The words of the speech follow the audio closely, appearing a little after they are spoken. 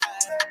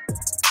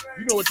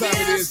You know what time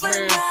it is,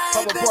 man.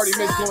 Public party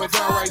mix going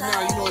down right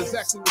now. You know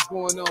exactly what's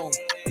going on.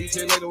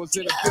 DJ Lato was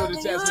in the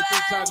building. Jazzie 3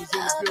 times was in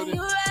the building.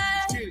 Let's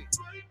get it.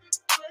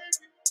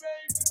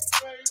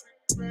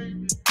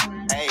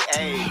 Hey,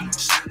 Kane.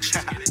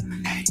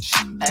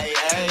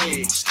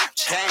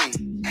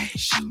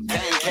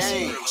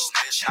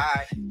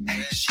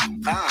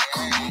 Alright.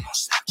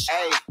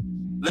 Hey.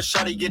 Let's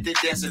shorty get the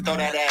dance and throw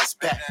that ass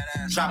back.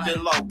 Drop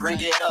it low, bring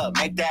it up,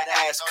 make that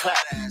ass clap.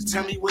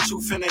 Tell me what you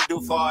finna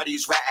do for all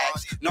these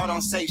raps. No,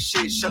 don't say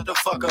shit, shut the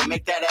fuck up,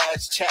 make that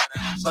ass chat.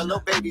 But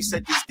little baby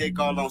said this dick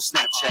all on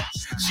Snapchat.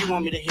 She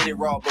want me to hit it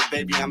raw, but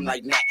baby, I'm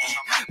like, nah.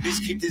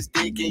 Bitch, keep this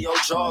dick in your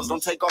jaws,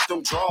 don't take off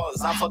them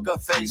drawers. I fuck her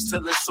face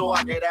till it's sore,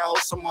 I gave that hoe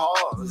some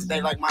horse. They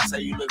like my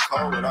say, you look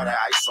cold with all that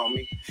ice on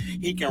me.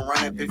 He can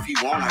run up if he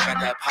want, I got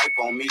that pipe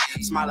on me.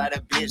 Smile at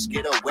a bitch,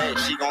 get her wet,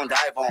 she gon'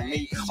 dive on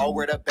me. Oh,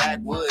 where the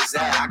backwoods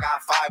at, I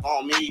got 5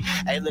 on me.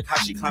 Hey, look how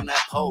she climb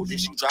that pole, then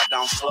she drop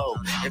down slow.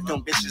 If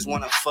them bitches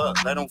wanna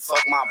fuck, let them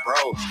fuck my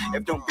bro.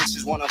 If them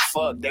bitches wanna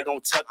fuck, they gon'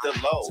 tuck the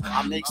low.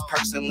 I mix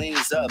perks and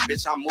leans up,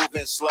 bitch, I'm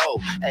moving slow.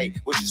 Hey,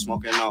 what you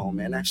smoking on,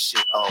 man? That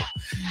shit, oh.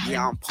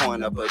 Yeah, I'm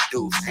pouring up a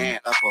deuce and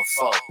up a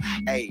four.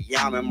 Hey,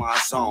 yeah, I'm in my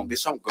zone,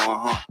 bitch, I'm going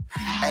home.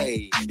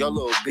 Hey, your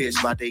little bitch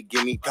about to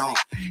give me dome.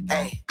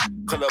 Hey,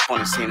 pull up on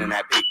the scene in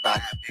that big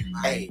body.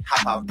 Hey,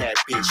 hop out that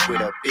bitch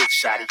with a big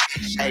shotty.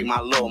 Hey, my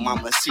little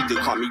mama see to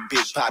call me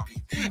Big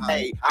Poppy.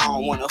 Hey, I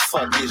don't wanna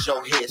fuck, is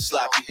your head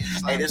sloppy.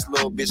 Hey, this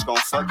little bitch gon'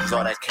 fuck, cause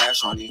all that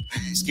cash on you.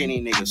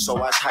 Skinny nigga, so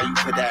watch how you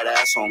put that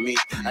ass on me.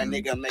 A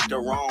nigga make the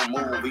wrong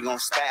move, we gon'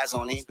 spaz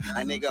on him.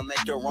 A nigga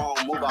make the wrong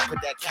move, I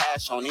put that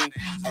cash on him.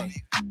 Hey,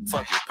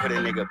 fuck it, put a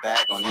nigga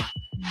bag on him.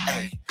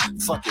 Hey,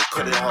 fuck it,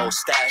 put a whole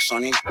stash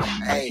on him.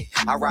 Hey,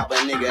 I rob a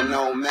nigga,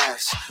 no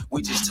mask.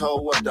 We just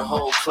told up the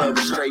whole club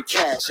with straight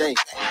cash, hey.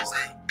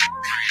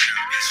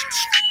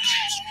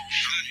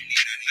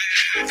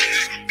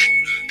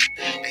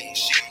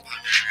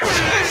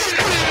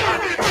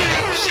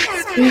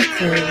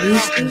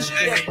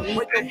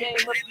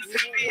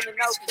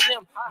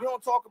 You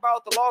don't talk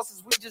about the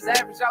losses, we just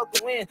average out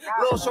the win.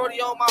 Little shorty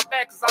on my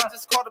back, cause I'm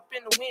just caught up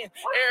in the wind.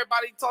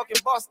 Everybody talking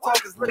boss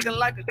talk is looking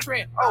like a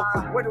trend. Oh,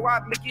 where do I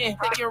begin?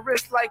 Taking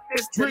risks like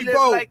this, to live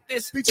like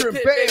this, featuring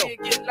pit Bale.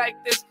 baby get like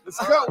this. Let's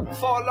go.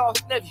 Fall off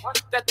heavy,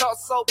 that thought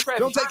so preppy.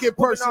 Don't take it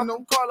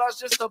personal. Call us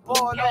just a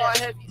ball, all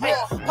heavy.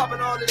 Yeah. Popping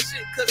all this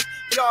shit, cause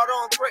y'all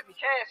don't threaten me.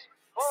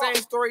 Same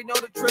story, know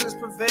the trillers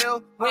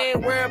prevail. We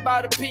ain't worried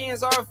about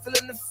opinions or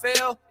feeling to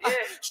fail.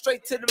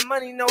 Straight to the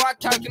money, know I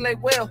calculate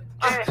well.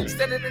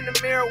 Standing in the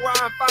mirror where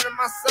I'm finding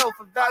myself,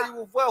 a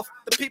value of wealth.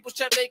 The people's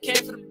champ, they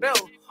came for the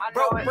belt.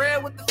 Broke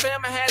bread with the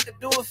fam, I had to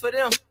do it for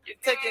them.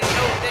 Taking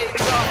no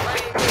days off, I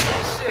ain't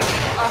doing shit.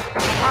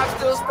 I'm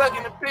still stuck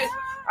in the pit,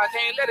 I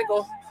can't let it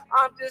go.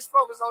 I'm just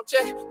focused on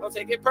check, don't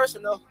take it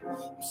personal.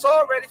 I'm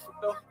so ready for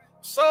go,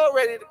 so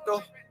ready to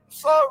go.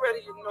 So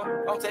ready, you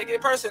know, don't take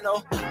it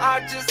personal.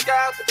 I just got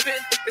out the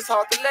pit, it's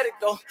hard to let it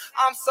go.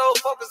 I'm so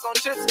focused on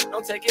chips,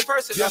 don't take it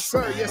personal. Yes,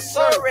 sir, yes,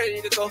 sir. I'm so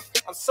ready to go,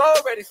 I'm so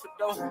ready for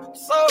dough. I'm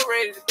so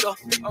ready to go,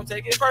 don't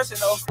take it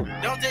personal.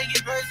 Don't take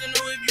it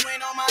personal if you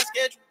ain't on my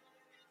schedule.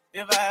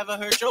 If I ever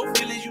hurt your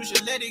feelings, you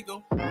should let it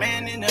go.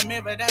 Man in the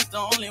mirror, that's the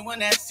only one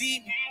that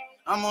see me.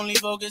 I'm only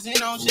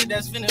focusing on shit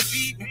that's finna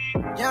feed me.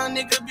 Young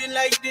nigga been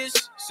like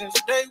this since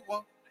day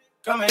one.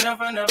 Coming up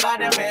from the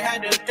bottom and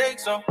had to take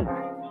some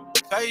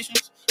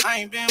patience, I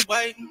ain't been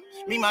waiting.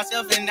 Me,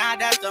 myself, and I,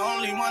 that's the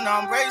only one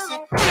I'm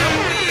racing.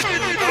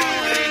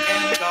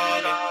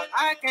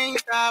 I can't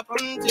stop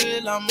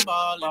until I'm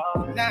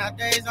ballin'.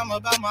 Nowadays, I'm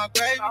about my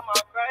grave.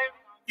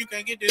 You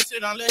can't get this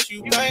shit unless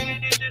you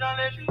pay.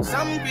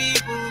 Some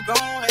people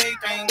gon' hate,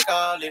 can't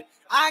call it.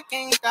 I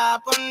can't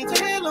stop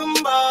until I'm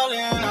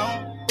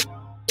ballin'.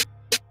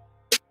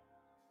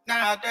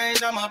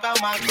 Nowadays, I'm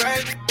about my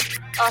grave.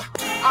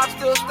 I'm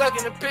still stuck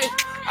in the pit,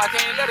 I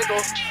can't let it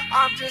go.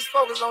 I'm just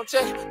focused on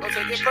check, don't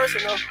take it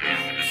personal.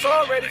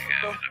 So ready to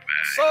go,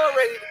 so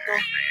ready to go,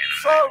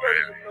 so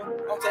ready to go.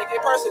 Don't take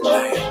it personal.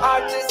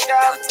 I just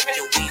got to pit,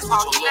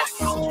 I'm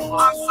so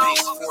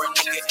for a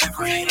nigga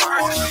ever hate a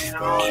horse. Ain't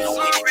no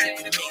way to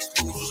keep it mixed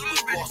fools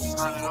with bosses.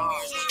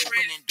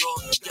 Winning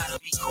doors, you gotta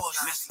be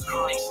cautious. Messy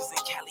connections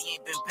in Cali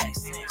ain't been back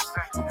since.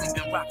 We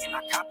been rocking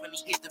our company,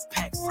 get the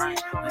packs in. Like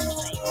the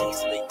same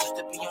Jason, they used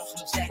to be on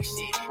some jack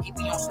shit. He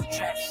be on some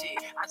trap shit.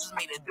 I just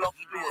made a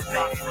doggy do a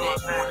backflip.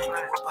 Wanna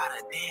know about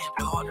a damn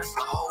dog, that's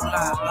a whole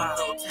lot. One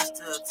little test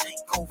to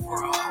take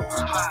over a whole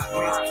spot.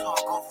 Real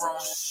talk over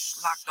on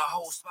lock the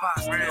whole spot.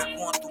 Still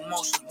going through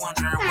motions,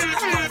 wondering when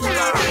it's gonna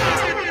stop.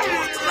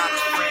 Lost a lot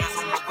of friends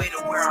on the way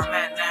to where I'm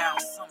at now.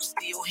 Some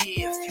still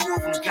here, a few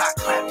of them got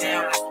clapped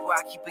down. That's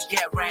why I keep a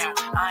gap round.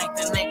 I ain't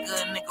the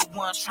nigga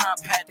one trying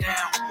to pat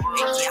down.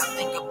 And yeah, I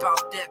think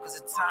about that, cause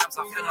at times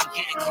I feel I'm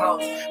getting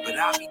close. But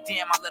I'll be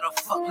damn, I let a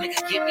fuck nigga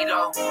get me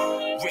though.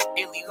 Rip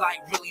illy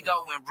like really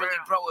though, and really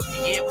bro, if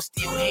he ever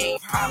still here,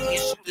 probably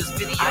shoot this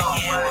video. I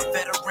am a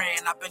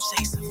veteran, I've been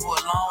chasing for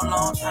a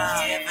long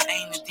time. You ever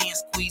aim and then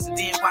squeeze and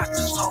then watch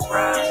the soul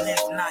ride. And if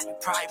not, you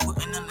probably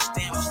wouldn't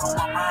understand what's on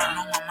my mind.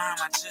 On my mind,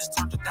 I just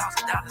turned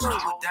 $1,000 to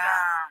a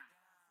dime.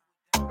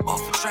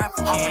 strap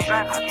again.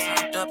 I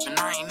turned up and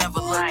I ain't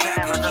never looked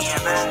back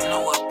again. You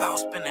know about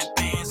spinning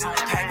bands on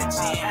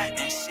packaging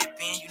and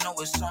shipping. You know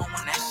it's on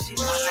when that shit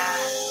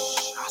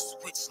I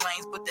switch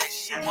lanes, but that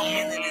shit 1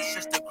 minute is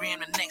just a gram,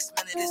 the next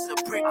minute is a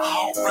brick.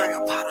 Whole bag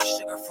of powder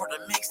sugar for the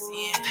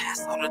mixing.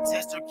 Pass all the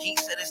tester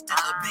geeks, said it's still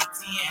a big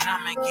 10.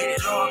 I'ma get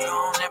it all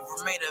gone.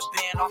 Never made a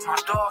band off my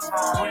dog's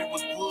phone. When it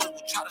was good,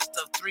 we try to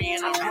stuff 3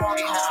 in a raw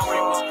cone. When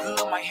it was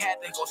good, might have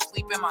to go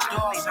sleep in my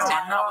dog's home.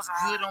 And I was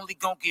good, only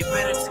gon' get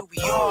better till we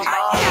all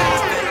gone.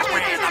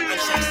 Veteran, I've been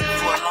chasing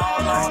for a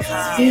long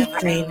time.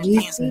 Ever ain't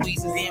again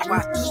squeezing in,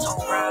 watch the show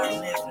ride.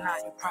 And if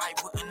not, you probably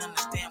wouldn't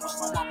understand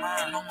what's on my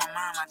mind. On my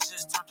mind, I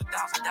just turned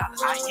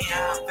 $1,000. I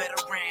am a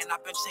veteran,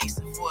 I've been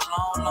chasing for a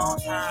long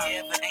time.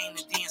 Ever ain't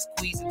and then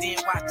squeeze and then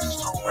watch the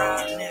show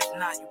ride. And if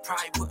not, you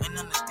probably wouldn't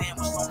understand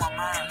what's on my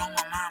mind. On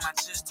my mind, I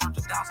just turned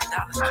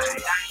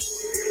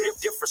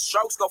 $1,000. Different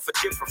strokes go for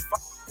different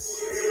folks.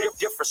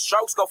 Different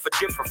strokes go for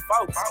different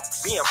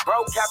folks. Being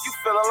broke, have you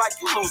feeling like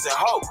you losing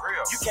hope?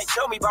 You can't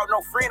tell me about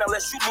no friend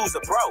unless you lose a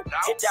bro.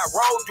 Hit that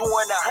road doing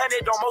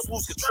 100, almost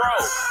lose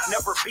control.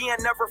 Never being,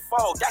 never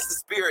fold. That's the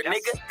spirit,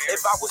 nigga.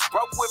 If I was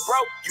broke with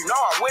broke, you know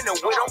I'm winning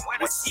with them.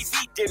 With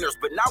TV dinners,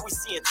 but now we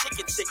seeing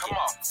chicken.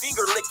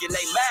 Finger licking,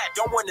 they mad,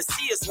 don't want to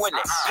see us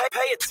winning.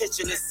 Pay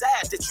attention, it's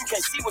sad that you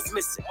can't see what's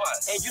missing.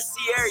 And you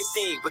see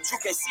everything, but you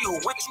can't see who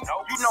with you.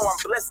 You know I'm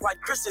blessed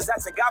like Christians,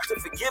 asking God to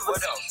forgive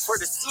us for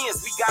the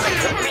sins we gotta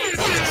commit in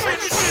the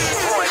trenches.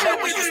 Growing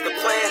up, we used to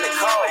play in the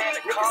cold.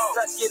 Niggas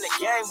stuck in the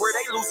game where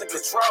they losing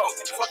control.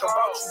 Fuck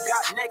about you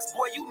got next,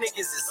 boy, you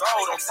niggas is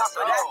old. On top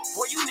of that,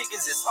 boy, you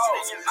niggas is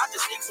hoes. I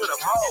just stick to the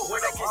mode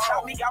where they can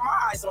stop me, got my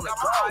eyes on the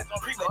goal.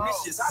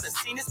 Premonitions, I done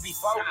seen this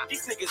before.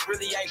 These niggas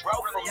really ain't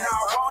broke. From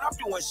now on, I'm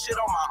doing shit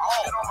on my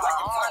own. Like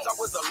the times I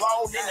was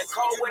alone in the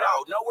cold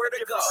without nowhere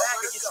to go. Back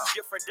and get some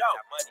different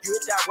dope. You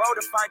hit that road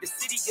to find the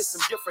city, get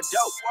some different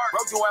dope.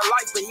 Bro doing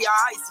life, but he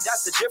alright, see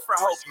that's a different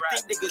hope. You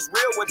think niggas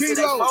real when they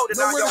folded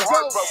on your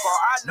heart broke. All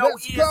I know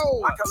is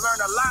I can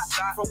learn a lot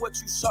from what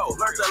you show.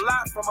 Learned a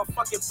lot from a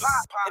fucking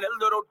pop and a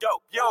little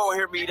dope. You don't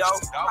hear me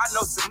though. I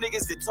know some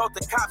niggas that told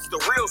the cops the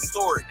real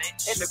story.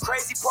 And the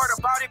crazy part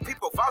about it,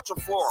 people vouching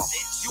for them.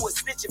 You a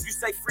snitch if you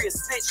say free a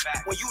snitch.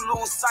 When you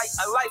lose sight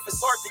of life,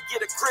 it's hard to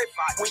get a grip.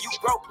 When you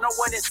broke, no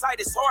one in sight,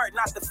 it's hard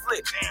not to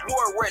flip.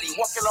 War ready,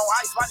 walking on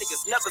ice, my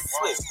niggas never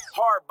slip.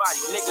 Hard body,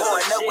 nigga.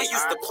 Growing up, we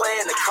used to play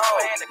in the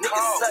cold.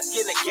 Niggas stuck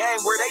in the game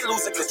where they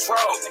losing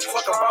control.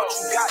 Fuck about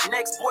you got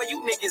next, boy,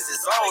 you niggas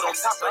is old. On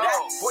top of that,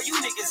 boy, you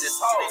niggas is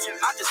hoes.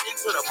 I just stick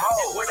to the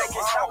mode where they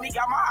can stop me,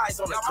 got my eyes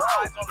on the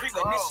goal.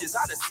 Premonitions,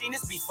 I done seen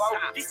this before.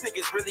 These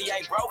niggas really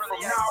ain't broke. From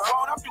now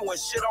on, I'm doing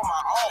shit on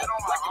my own.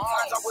 Like the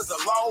times I was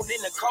alone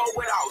in the cold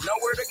without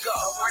nowhere to go.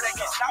 Where they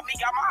can stop me,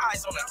 got my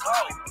eyes on the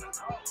goal.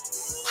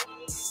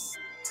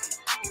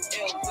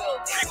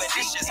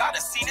 Premonitions, I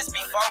done seen this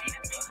before.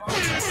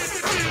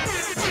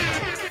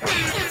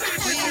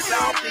 Please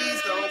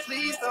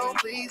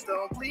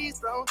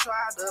don't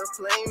try to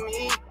play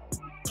me.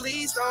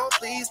 Please don't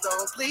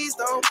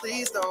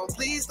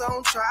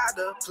try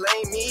to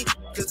play me.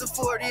 Cause the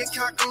 40 and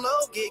cock and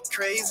low get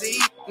crazy.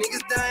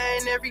 Niggas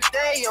dying every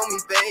day on me,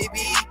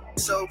 baby.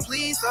 So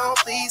please don't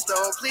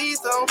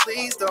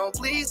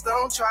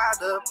try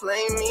to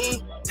play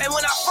me. And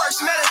when I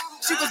first met her,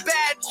 she was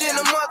bad, then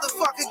a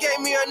motherfucker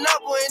gave me her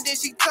number, and then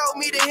she told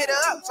me to hit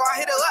her up, so I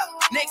hit her up.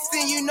 Next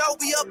thing you know,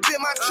 we up in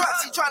my truck.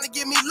 She trying to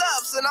give me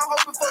love, and I'm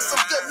hoping for some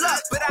good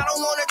luck. But I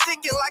don't want her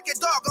thinking like a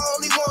dog, I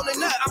only want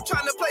a nut. I'm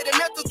trying to play the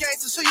mental game,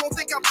 so she don't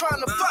think I'm trying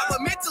to fuck.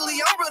 But mentally,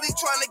 I'm really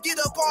trying to get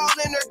up all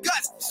in her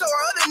guts. So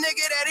her other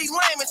nigga that he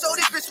lame, and so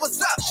this bitch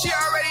what's up. She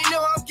already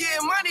know I'm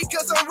getting money,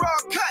 cause I'm raw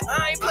cut.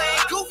 I ain't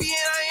playing goofy,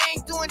 and I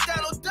ain't doing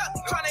Donald Duck.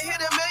 Trying to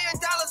hit $1 million,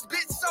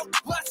 bitch, so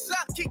what's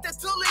up? Keep the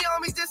toolie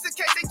on me just in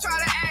case they try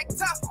to act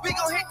tough. We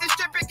gon' hit this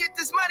strip and get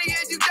this money,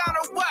 is you down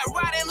or what?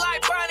 Riding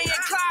like Bonnie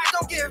and Clyde,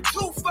 don't give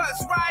two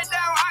fucks. Ride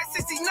down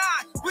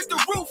I-69 with the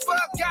roof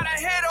up. Got a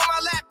head on my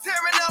lap,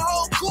 tearing the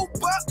whole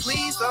coop up.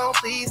 Please don't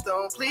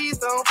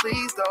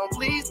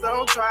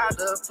try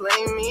to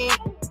play me.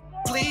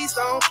 Please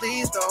don't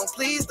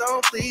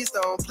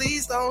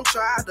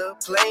try to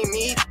play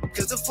me.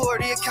 Cause the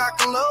 40 and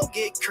cock and low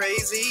get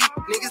crazy.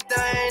 Niggas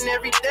dying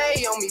every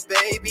day on me,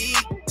 baby.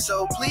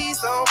 So please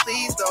don't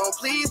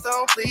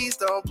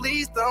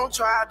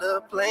try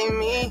to play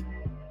me.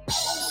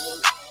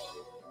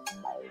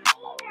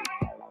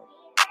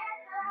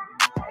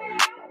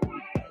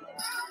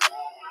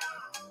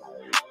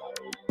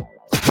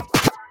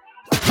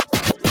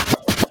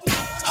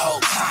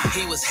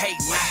 He was hating,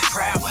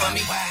 proud for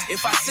me. If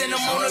I send them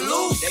on the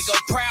loose, they go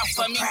proud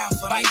for me.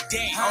 Bite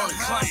down on the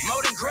claim. More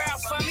than ground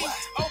for me.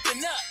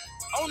 Open up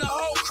on the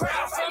whole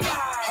crowd for me.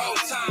 Whole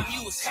time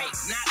you was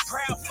hating, not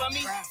proud for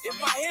me. If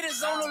my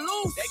hitters on the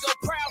loose, they go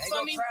proud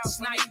for me.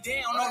 Snipe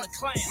down on the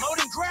claim. More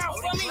than ground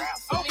for me.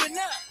 Open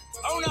up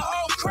on the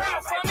whole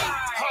crowd for me.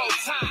 Whole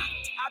time.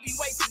 I be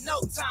wasting no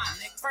time.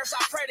 First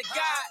I pray to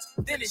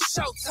God, then it's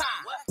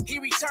showtime. He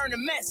returned the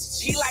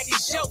message. He like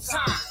it's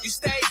showtime. You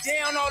stayed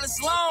down all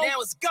this long, now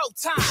it's go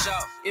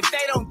time. If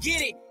they don't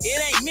get it,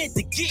 it ain't meant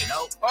to get.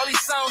 All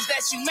these songs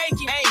that you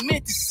making ain't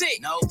meant to sit.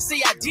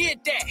 See, I did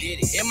that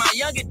in my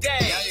younger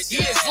days.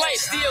 Years late,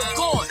 still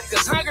going,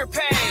 cause hunger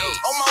pays.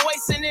 On my way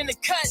sitting in the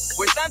cut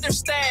with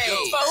understay.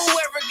 For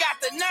whoever got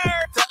the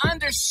nerve to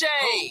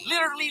undershade,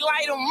 literally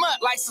light them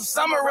up like some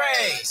summer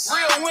rays.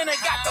 Real winner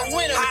got the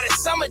winner,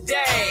 hottest summer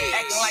day.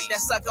 Acting like that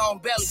sucker on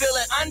belly,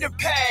 feeling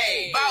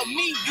underpaid. About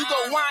me, you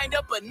gon' wind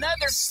up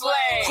another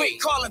slave. Quit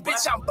calling,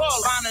 bitch, I'm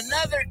ballin' on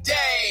another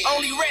day.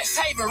 Only rest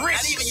haven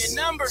rich, not even your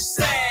number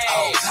say.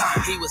 Whole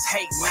time he was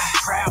hating,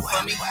 proud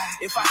for me.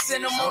 If I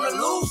send them on the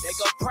loose, they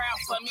go proud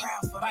for me.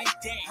 Bite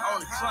down on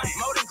the claim,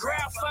 more than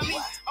ground for me.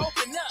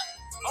 Open up.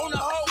 On the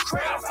whole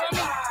crowd for me.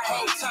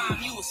 Whole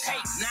time you was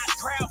hating, not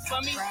proud for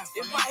me.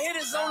 If my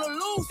hitters on the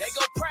loose, they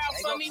go proud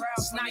for me.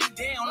 Snipe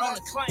down on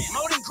the claim,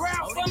 more than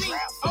ground for me.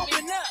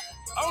 Open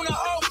up on the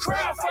whole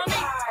crowd for me.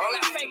 All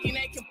that faking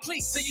ain't complete,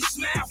 so you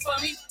smile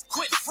for me.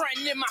 Quit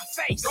fronting in my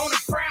face, on the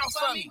frown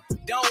for me.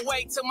 Don't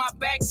wait till my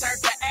back turn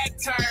to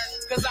act turn,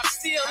 cause I'm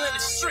still in the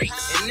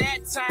streets. In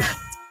that turn,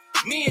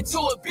 me into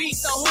a beat,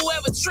 so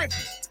whoever tripping,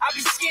 I be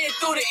skinned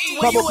through the E.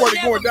 Papa Party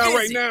going down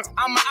right now.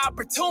 I'm an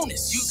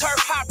opportunist, you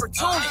turf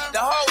opportunist.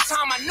 The whole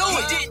time I knew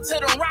it, didn't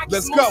to them Rockies.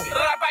 Let's go.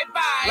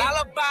 Bye-bye,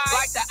 lullaby,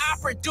 like the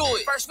opera do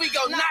it. First we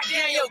go knock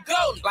down your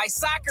goalie, like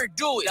soccer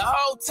do it. The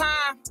whole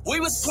time we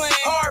was playing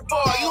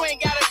hardball. You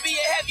ain't gotta be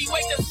a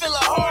heavyweight to feel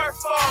a hard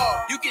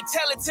fall. You can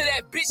tell it to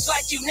that bitch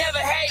like you never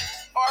hate,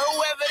 or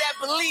whoever that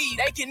believe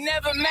they can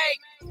never make.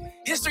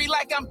 History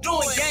like I'm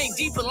doing game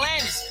deep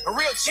Atlantis. A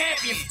real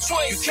champion for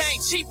choice. You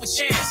can't cheat with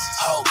chances.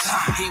 Whole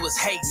time he was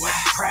hating,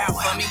 proud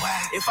for me.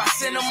 If I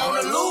send them on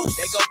the loose,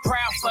 they go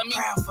proud for me.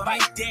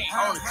 Bite down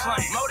on the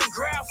claim, more than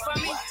ground for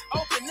me.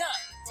 Open up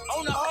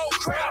on the whole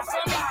crowd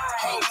for me.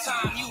 Whole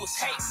time you was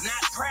hating,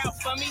 not proud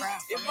for me.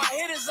 If my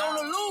hitters on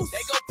the loose,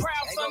 they go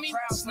proud for me.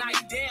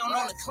 Snipe down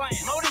on the claim,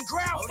 more than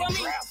ground for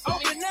me.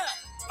 Open up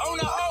on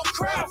the whole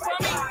crowd for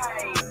me.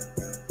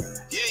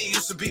 Yeah, he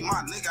used to be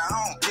my nigga, I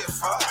don't give a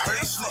fuck.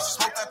 Hey, snitch,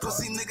 smoke that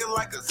pussy nigga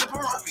like a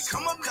zipper off. He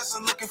come up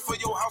cussing looking for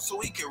your house so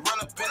he can run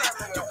up in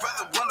it. Your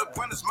brother wanna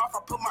run his mouth, I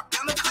put my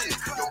gun up in it.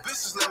 Your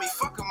bitches let me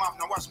fuck him off,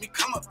 now watch me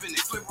come up in it.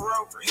 Flip her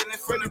over, hit it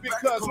from the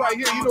back. Because right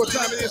here, you know what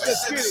time it is,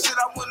 let's get it. Shit,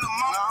 I wouldn't have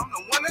known, I'm the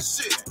one that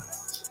shit.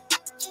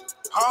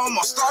 I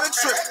almost started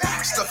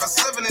tripping. Stuff a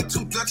 7 and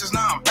 2 Dutchess,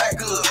 now I'm back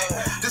good.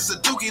 This a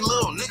dookie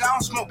little nigga, I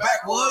don't smoke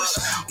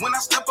backwoods. When I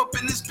step up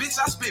in this bitch,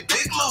 I spit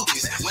big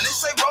loogies. When they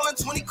say rollin'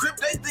 20 crip,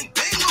 they think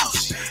big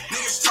loose.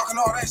 Niggas talking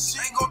all that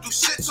shit, ain't gon' do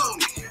shit to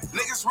me.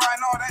 Niggas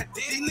riding all that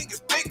dick,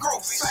 niggas big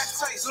groupies.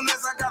 Fat taste, soon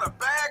as I got a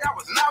bag, I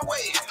was not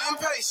waiting.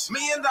 Impatient, $1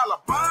 million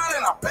bond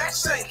and I'm back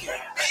shaking.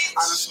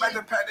 I just smacked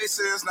the pack, they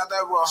say it's not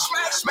that raw.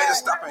 Made a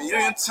stop in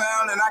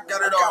Uniontown and I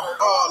got it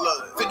all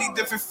of it. 50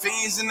 different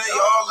fiends and they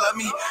all love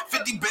me.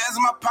 50 bands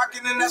in my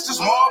pocket and that's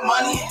just more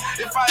money.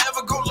 If I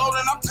ever go low,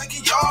 then I'm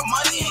taking y'all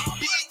money.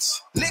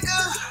 Bitch, nigga,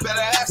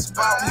 better ask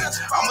about me.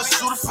 I'm a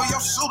shooter for your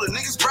shooter,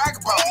 niggas brag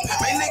about me.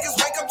 Make niggas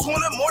wake up 2 in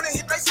the morning,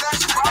 hit they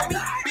stash about me.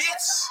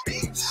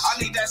 Bitch,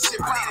 I need that shit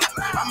right.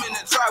 I'm in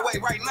the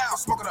driveway right now,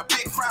 smoking a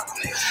big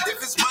fountain.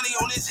 If it's money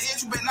on his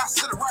head, you better not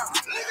sit around.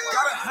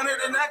 Got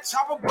 100 in that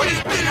chopper, but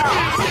it's been out.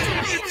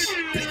 Bitch,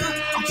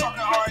 nigga, I'm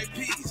talking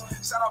RIPs.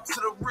 Shout out to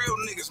the real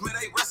niggas, man,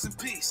 they rest in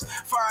peace.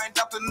 Find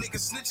out the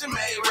niggas snitching,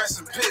 man, they rest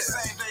in peace.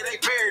 Same day they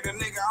buried a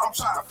nigga, I'm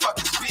trying to fuck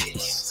his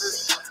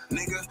bitch.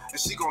 Nigga, and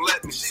she gon'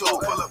 let me so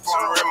pull up on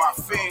her in my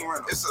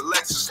finger. It's a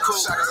Lexus cool.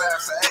 Shot his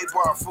ass an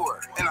 8-bar for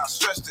it, and I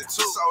stretched it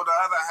too. Sold the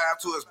other half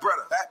to his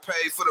brother. That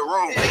paid for the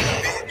room,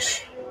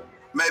 bitch.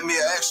 Made me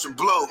an extra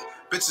blue.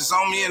 Bitches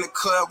on me in the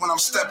club when I'm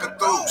stepping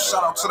through.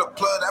 Shout out to the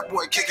plug, that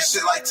boy kicking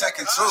shit like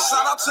Tekken 2.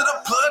 Shout out to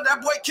the plug,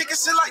 that boy kicking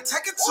shit like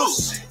Tekken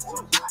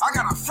 2. I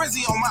got a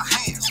frizzy on my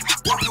hands.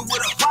 Walking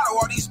with a bottle,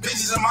 all these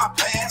bitches in my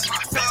pants.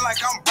 Feeling like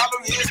I'm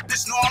bottle, yeah,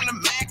 bitch know I'm the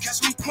man.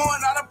 Catch me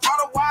pouring out a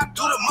bottle while I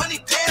do the money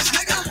dance,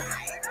 nigga.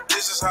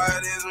 This is how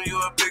it is when you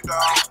a big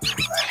dog.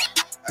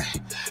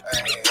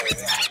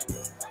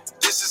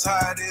 This is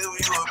how it is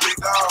when you a big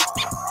dog.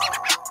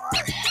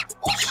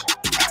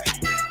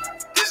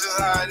 This is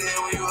how it is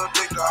when you a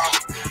big dog.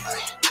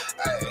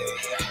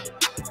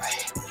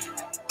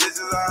 This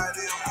is how it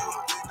is when you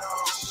a big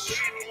dog.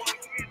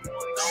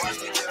 Now watch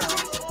me get out.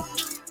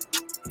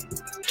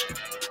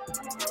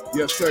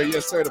 Yes, sir.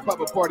 Yes, sir. The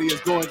Papa Party is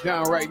going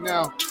down right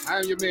now. I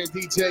am your man,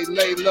 DJ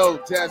Lay Low.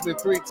 Jasmine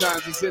 3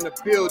 times is in the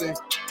building.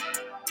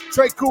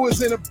 Trey Cool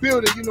is in the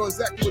building. You know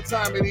exactly what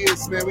time it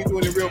is, man. We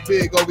doing it real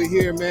big over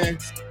here, man.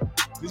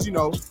 Just, you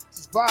know,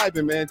 just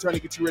vibing, man. Trying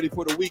to get you ready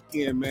for the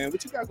weekend, man.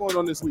 What you got going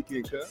on this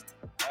weekend, cuz?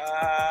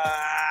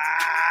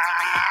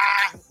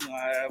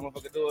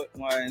 Motherfucker do it.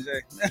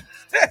 NJ.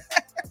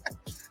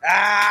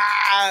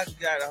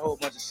 Got a whole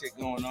bunch of shit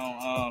going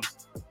on.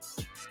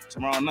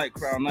 Tomorrow night,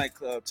 Crown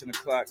Nightclub, 10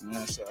 o'clock,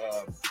 man. It's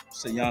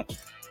a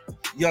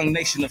young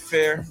nation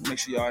affair. Make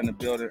sure y'all in the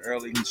building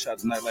early. Shout out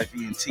to Nightlife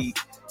ENT.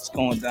 It's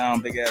going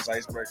down. Big ass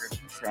icebreaker.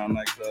 Crown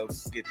Nightclub.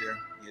 Get there.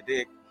 You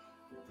dig?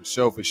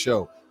 For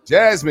sure.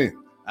 Jasmine,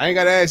 I ain't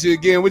got to ask you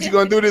again. What you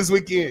going to do this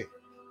weekend?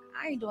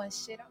 I ain't doing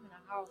shit. I'm in the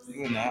house.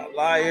 You not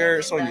liar.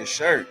 It's on your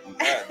shirt.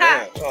 God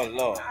damn. Oh,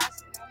 Lord.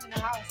 I'm in the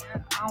house. I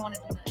don't want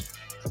to do nothing.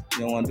 You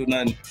don't want to do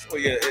nothing. Well,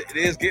 yeah, it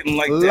is getting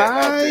like that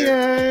out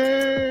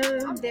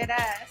there. I'm dead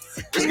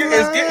ass.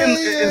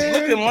 It's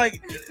looking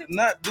like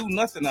not do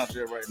nothing out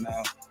there right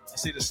now. I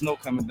see the snow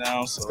coming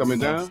down. So it's coming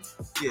down?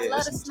 Yeah. I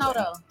love the snow,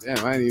 though.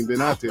 Damn, I ain't even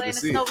been out there to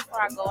see it.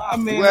 Before I go out. I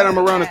mean, I'm glad I'm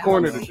around the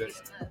corner today.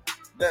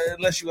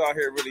 Unless you out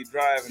here really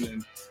driving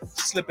and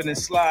slipping and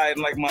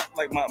sliding like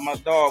my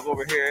dog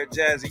over here at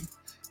Jazzie,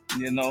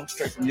 you know,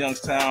 straight from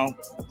Youngstown,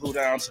 blew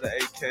down to the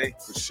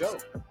AK. For sure.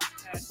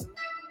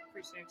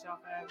 Appreciate y'all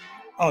for having me.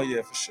 Oh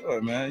yeah, for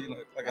sure, man. You know,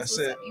 like I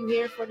said, you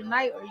here for the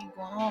night or you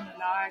going home?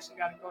 No, I actually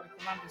got to go to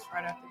Columbus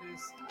right after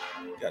this.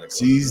 Gotta go.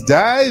 She's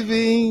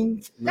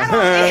diving.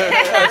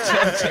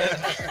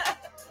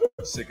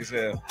 Sick as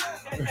hell.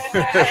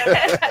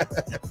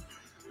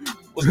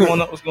 What's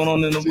going on? What's going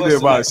on in the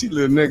bus? She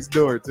live next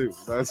door too.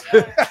 I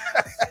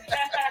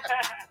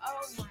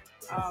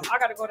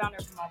got to go down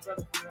there for my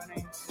brother.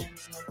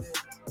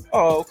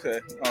 Oh, okay.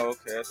 I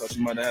thought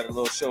you might have had a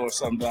little show or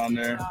something down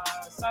there.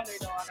 Sunday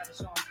though, I got a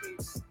show in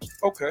Peace.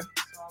 Okay. So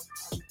I'll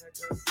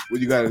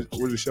be back there.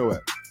 Where's the show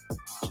at? I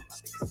think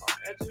it's called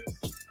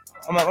Edges.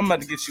 I'm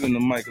about to get you in the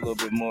mic a little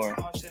bit more.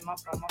 Oh shit, my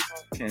fault.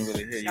 Can't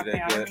really hear you Can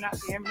that good. you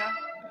hear me now?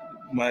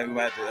 Might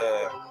have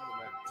to,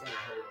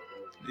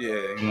 yeah,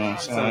 you know what I'm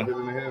saying?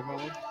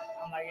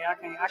 I'm like, yeah,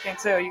 I can't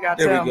tell. You got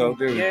to there tell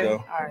we me. go.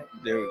 All right.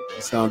 There we go.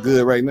 Sound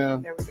good right now?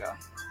 There we go.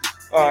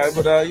 All right,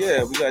 but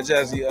yeah, we got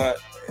Jazzie.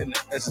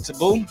 It's a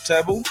Taboo,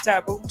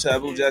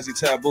 Jazzie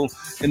Taboo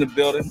in the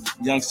building,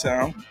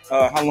 Youngstown.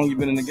 How long you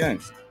been in the game?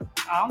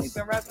 I only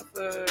been rapping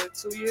for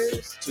 2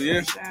 years. 2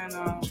 years? And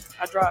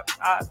I dropped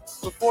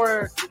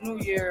before the new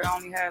year. I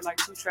only had like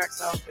 2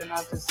 tracks out, and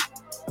I just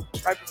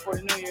right before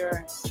the new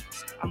year,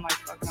 I'm like,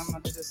 fuck, I'm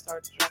about to just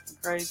start dropping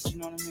crazy. You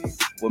know what I mean?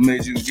 What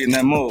made you get in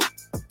that mode?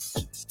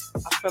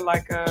 I feel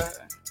like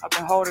I've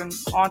been holding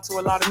on to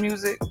a lot of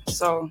music,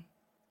 so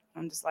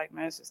I'm just like,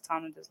 man, it's just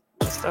time to just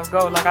let stuff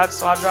go. Like I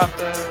dropped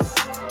a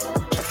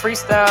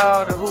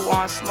freestyle, the Who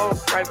Wants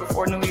Smoke, right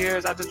before New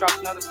Year's. I just dropped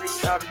another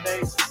freestyle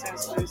today,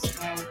 Senseless.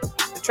 And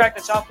the track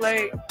that y'all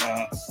played,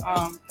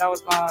 that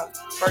was my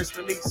first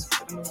release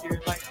for the New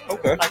Year, like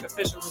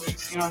official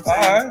release. You know what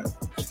I'm saying? All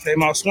right,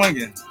 came out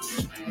swinging.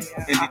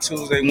 Yeah, Indie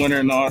Tuesday winner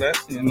and all that,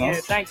 you know.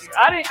 Yeah, thank you.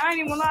 I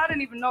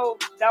didn't even know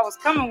that was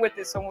coming with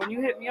it. So when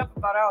you hit me up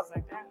about it, I was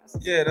like,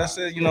 damn. That's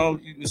it. You know,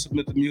 you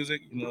submit the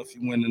music. You know, if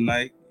you win the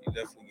night, you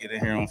definitely get in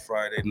here on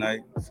Friday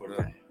night for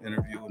the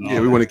interview. And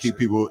all we want to keep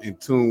people in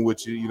tune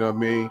with you. You know what I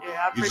mean?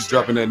 Yeah, you're just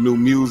dropping that new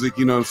music.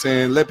 You know what I'm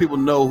saying? Let people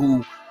know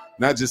who,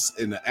 not just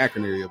in the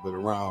Akron area, but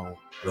around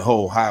the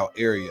whole Ohio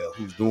area,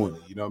 who's doing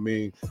it. You know what I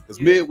mean? Because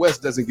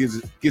Midwest doesn't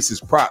gets his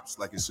props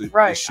like it should.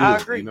 Right, it should, I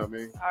agree. You know what I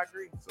mean? I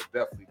agree. So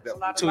definitely.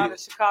 A lot of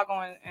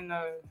Chicago and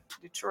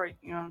Detroit.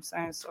 You know what I'm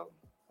saying? So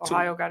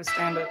Ohio got to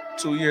stand up.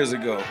 2 years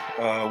ago,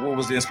 what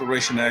was the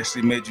inspiration that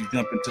actually made you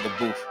jump into the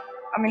booth?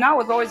 I mean, I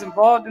was always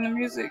involved in the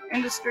music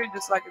industry,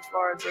 just like as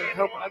far as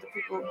helping other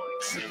people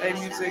with their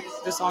music,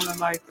 just on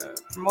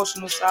the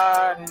promotional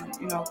side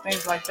and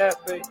things like that.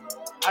 But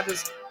I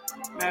just,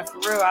 man, for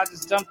real, I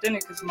just jumped in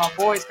it because my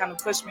boys kind of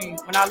pushed me.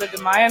 When I lived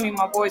in Miami,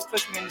 my boys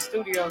pushed me in the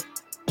studio,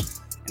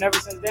 and ever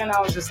since then, I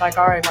was just like,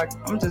 all right, like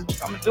I'm gonna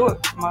do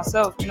it for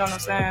myself. You know what I'm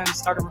saying?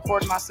 Started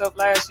recording myself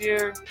last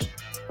year,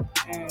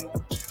 and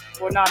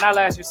not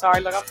last year.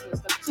 Sorry, look, I'm still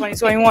stuck in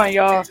 2021,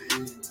 y'all.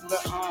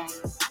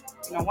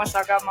 But once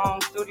I got my own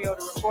studio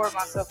to record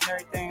myself and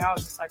everything, I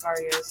was just like, all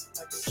right, let's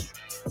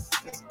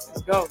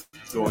go.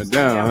 It's going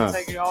down, huh?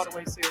 Take it all the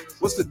way serious.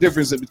 What's the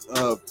difference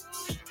of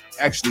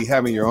actually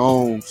having your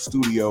own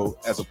studio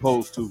as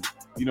opposed to,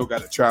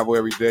 got to travel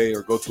every day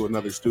or go to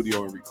another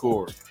studio and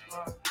record?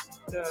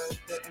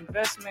 The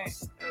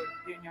investment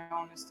of getting your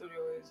own studio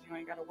is you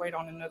ain't got to wait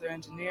on another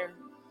engineer.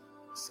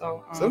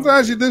 So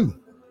sometimes you do.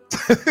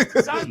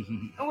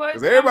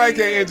 Because everybody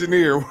can't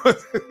engineer.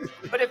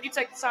 But if you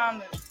take the time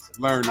to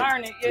learn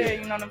it,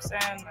 you know what I'm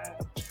saying,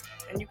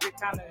 and you could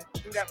kind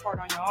of do that part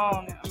on your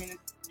own. I mean,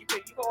 you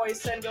could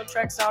always send your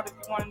tracks out if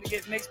you want them to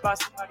get mixed by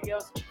somebody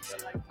else. You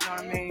feel like, you know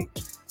what I mean,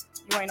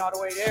 you ain't all the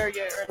way there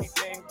yet or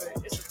anything,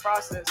 but it's a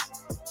process.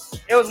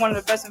 It was one of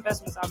the best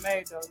investments I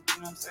made, though.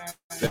 You know what I'm saying?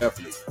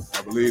 Definitely,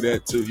 I believe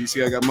that too. You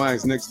see, I got mine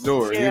next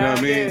door. Yeah, you know what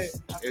I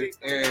mean?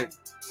 And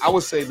I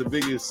would say the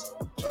biggest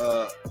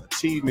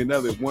achievement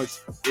of it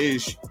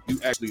is you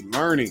actually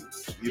learning.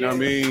 You know what I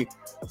mean?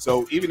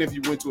 So even if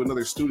you went to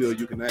another studio,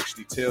 you can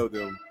actually tell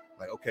them,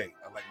 like, okay,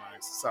 I like mine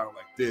to sound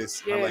like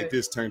this. I like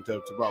this turned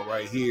up to about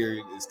right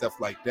here and stuff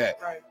like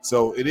that. Right.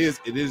 So it is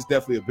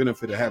definitely a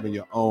benefit of having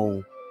your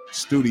own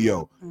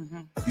studio.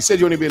 Mm-hmm. You said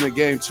you only been in the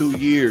game 2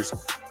 years.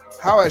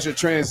 How has your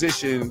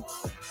transition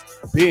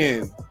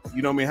been?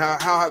 You know what I mean?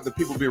 How have the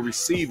people been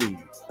receiving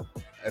you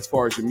as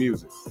far as your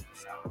music?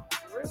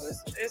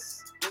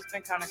 It's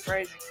been kind of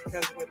crazy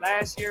because with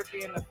last year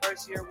being the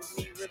first year with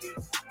me really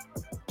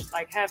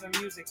like having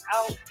music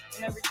out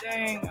and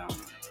everything,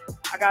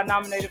 I got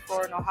nominated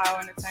for an Ohio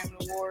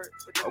Entertainment Award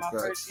within my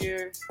first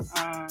year.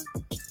 I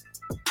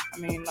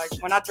mean, like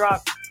when I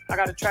dropped, I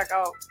got a track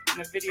out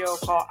in a video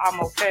called "I'm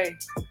Okay."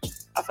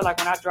 I feel like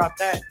when I dropped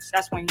that,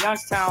 that's when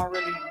Youngstown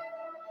really,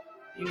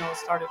 you know,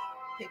 started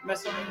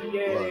messing with me,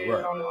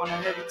 on a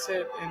heavy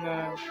tip,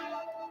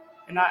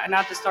 and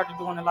I just started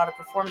doing a lot of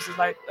performances.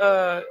 Like Trey,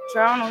 I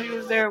don't know, he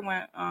was there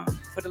when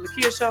for the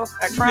Lakia show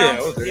at Crown.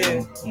 Yeah, I was there.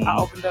 Yeah, Mm-hmm. I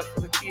opened up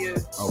for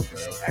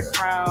Lakia at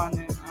Crown,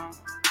 and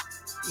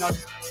you know,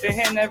 just been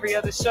hitting every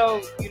other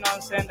show. You know what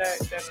I'm saying,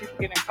 that people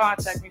get in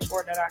contact with me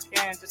for that I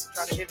can, just to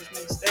try to hit as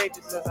many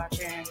stages as I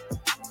can,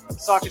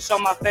 so I can show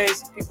my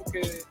face and people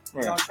could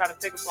you know, try to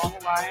pick up on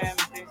who I am and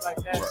things like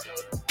that.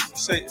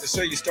 So,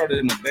 say you started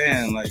in a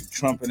band, like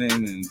trumpeting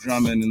and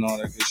drumming and all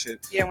that good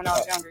shit. Yeah, when I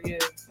was younger,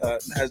 yeah.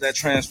 Has that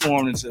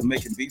transformed into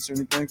making beats or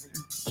anything for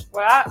you?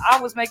 Well, I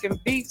was making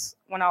beats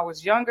when I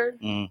was younger.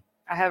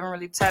 I haven't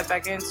really tapped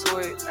back into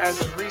it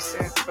as of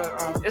recent, but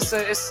it's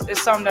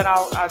something that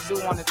I do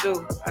want to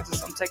do.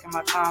 I'm taking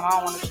my time. I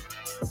don't want to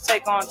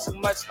take on too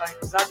much, like,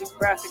 because I do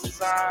graphic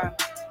design.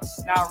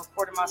 Now I'm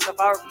recording myself.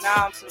 Now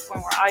I'm to the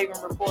point where I even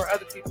record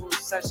other people's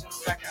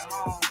sessions back at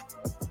home.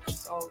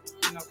 So,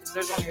 you know, because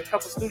there's only a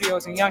couple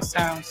studios in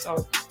Youngstown,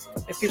 so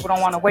if people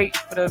don't want to wait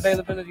for the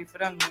availability for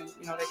them, then,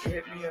 you know, they can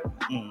hit me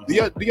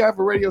up. Do you have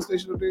a radio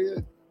station up there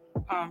yet?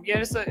 Yeah,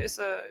 it's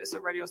a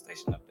radio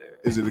station up there.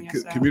 Is it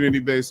a community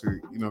based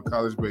or, you know,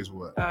 college based?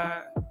 What?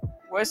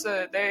 Well,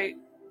 they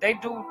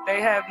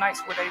have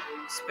nights where they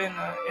spin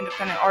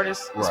independent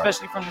artists,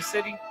 especially from the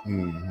city.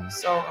 Mm-hmm.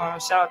 So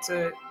shout out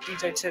to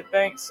DJ Chip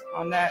Banks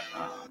on that.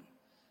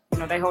 You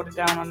know, they hold it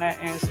down on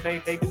that end, so they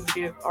do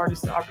give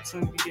artists the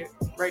opportunity to get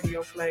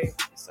radio play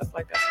and stuff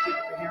like that, so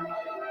people can hear them.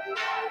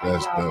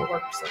 That's dope.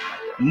 Like that.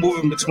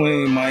 Moving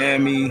between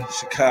Miami,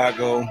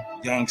 Chicago,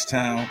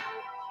 Youngstown,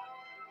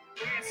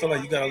 I feel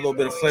like you got a little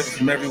bit of flavor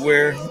from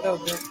everywhere. A little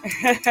bit.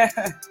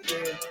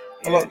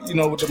 Yeah. You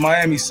know, with the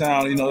Miami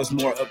sound, you know, it's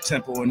more up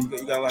tempo, and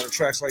you got a lot of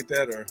tracks like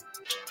that, or?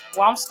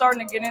 Well, I'm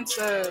starting to get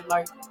into,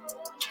 like,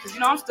 because,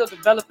 you know, I'm still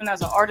developing as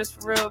an artist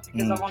for real,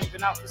 because I've only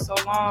been out for so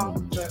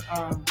long. But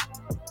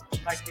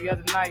like the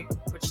other night,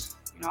 which,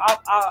 you know,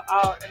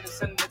 I'll end up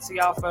sending it to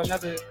y'all for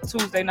another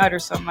Tuesday night or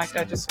something like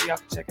that, just so y'all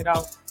can check it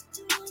out.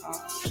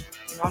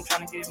 You know, I'm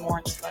trying to get more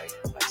into like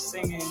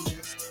singing and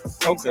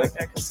things like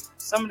that, because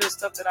some of the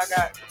stuff that I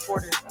got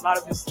recorded, a lot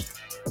of it's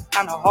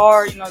kind of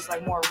hard. You know, it's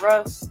like more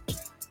rough.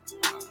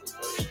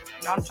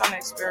 You know, I'm trying to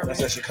experiment.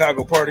 That's that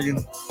Chicago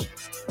partying.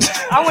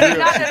 I wouldn't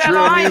got to that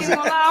line. I ain't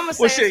gonna lie. I'm gonna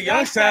say shit,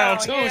 Youngstown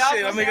too. Yeah,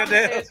 shit, I mean,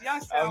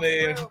 I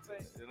mean,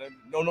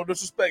 no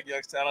disrespect,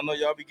 Youngstown. I know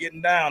y'all be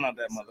getting down on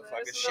that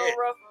motherfucker it's shit. A little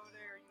rough over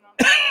there, you know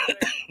what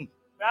I'm saying?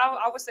 But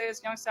I would say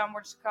it's Youngstown more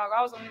than Chicago.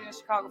 I was only in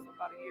Chicago for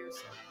about a year, so.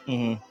 You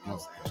know what I'm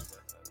saying?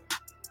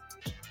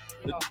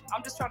 You know,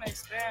 I'm just trying to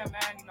expand,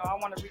 man. You know, I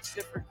want to reach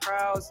different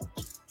crowds,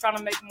 trying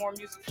to make more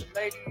music for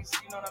ladies.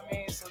 You know what I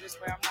mean? So this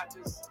way, I'm not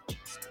just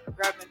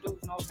grabbing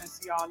dudes. No offense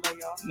to y'all, I love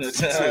y'all. You know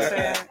what I'm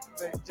saying?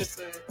 But just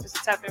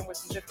to tap in with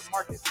some different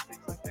markets and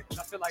things like that. Because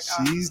I feel like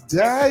she's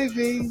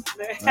diving.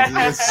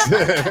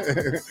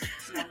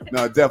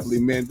 No,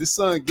 definitely, man. This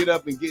song, "Get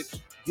Up and Get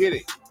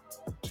It."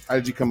 How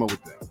did you come up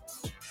with that?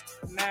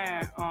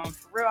 Man, for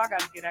real, I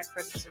gotta give that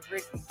credit to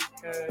Ricky,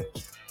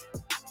 because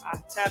I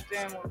tapped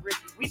in with Ricky.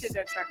 We did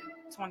that track in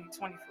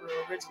 2020 for real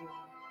originally,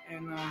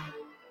 and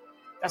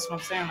that's what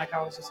I'm saying. Like,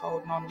 I was just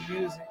holding on to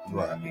music, you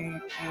know what I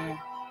mean? And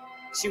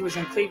she was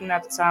in Cleveland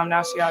at the time.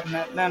 Now she out in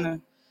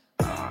Atlanta.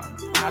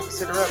 I just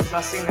hit her up because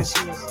I seen that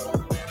she was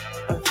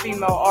a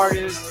female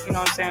artist, you know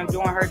what I'm saying,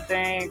 doing her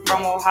thing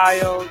from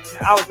Ohio.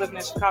 I was living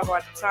in Chicago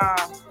at the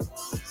time,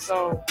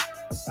 so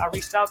I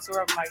reached out to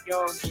her. I'm like,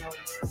 yo, you know,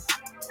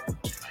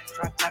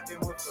 try to tap in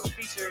with a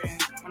feature.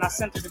 And when I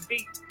sent her the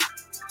beat,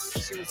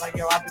 she was like,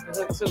 yo, I did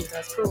the hook too.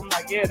 That's cool. I'm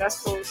like, yeah, that's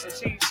cool. So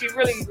she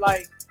really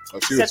like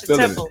set the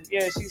tempo.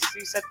 Yeah, she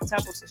set the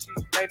tempo. So she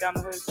laid down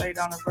the hook, laid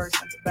down the verse,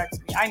 sent it back to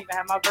me. I didn't even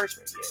have my verse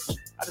ready yet.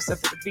 I just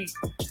sent her the beat.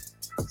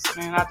 So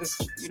then I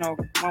just, you know,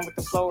 went with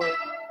the flow of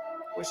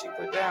what she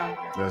put down.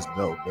 That's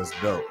dope. That's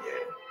dope. Yeah.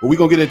 Well, we're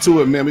going to get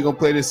into it, man. We're going to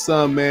play this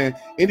song, man.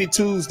 Indie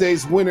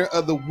Tuesday's winner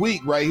of the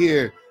week right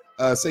here.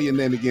 Say your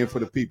name again for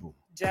the people.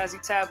 Jazzie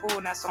Taboo,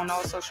 and that's on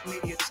all social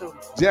media too.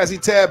 Jazzie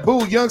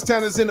Taboo.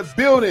 Youngstown is in the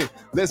building.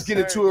 Let's get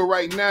into it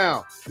right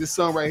now. This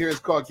song right here is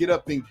called "Get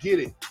Up and Get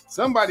It."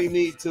 Somebody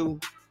need to.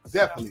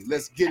 Definitely.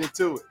 Let's get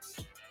into it.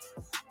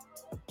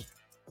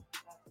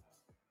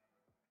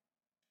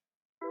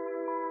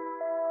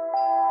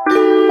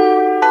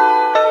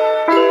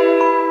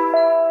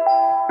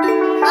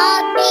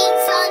 All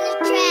beats on the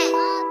track.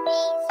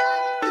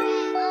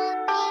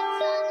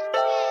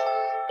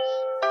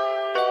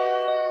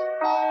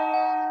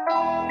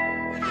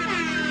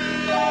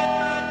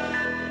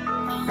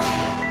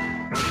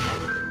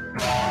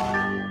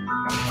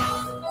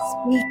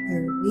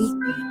 Speaker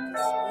weekly.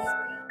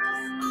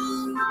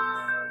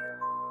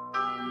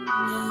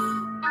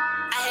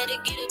 I had to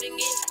get up and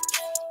get it.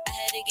 I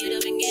had to get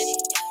up and get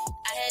it.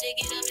 I had to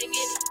get up and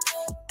get it.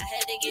 I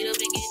had to get up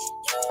and get it.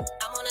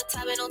 I'm on the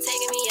top and don't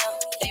taking me out.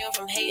 They went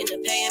from hating to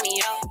paying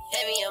me off.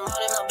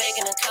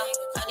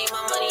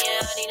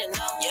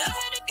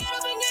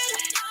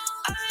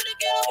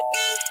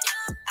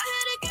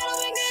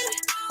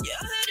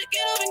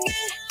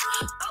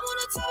 I'm on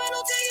the top, ain't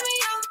no taking me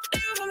out. They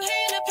from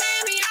hating to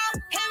paying me out.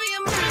 Heavy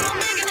amount, I'm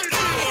making a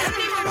call. I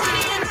need my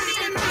money and I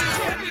need it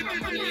now. I need my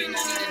money and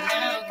I need it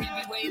now. Can't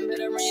be waiting,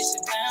 better run your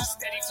shit down.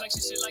 Steady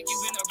flexing shit like you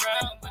been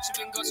around, but you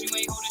been ghost, you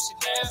ain't holding shit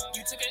down.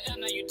 You took an L,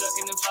 now you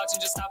ducking and flotching,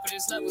 just stopping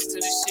this levels to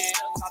this shit.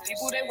 My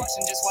people, they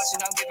watching, just watching,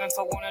 I'm giving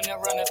for wanting to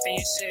run up in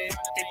your shit.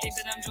 They think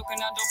that I'm joking,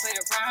 I don't play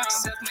around.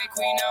 Self-made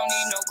queen, I don't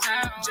need no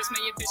crown. Just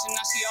made your bitch and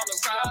now she all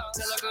around.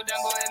 Tell her go down,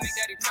 go ahead, make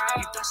daddy proud.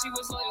 You thought she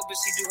was loyal, but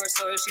she do her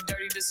soil. She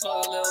dirty,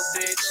 disloyal little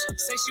bitch.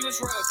 Say she was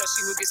royal, thought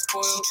she would get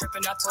spoiled. She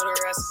tripping, I told her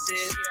ass it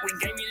did. When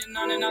gave me the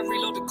 9 and I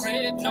reload the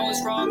clip. No,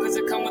 it's wrong, cause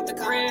it come with the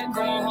crib.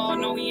 Going hard,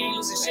 no, he ain't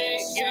losing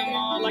shit. Get him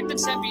all like the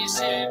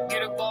championship.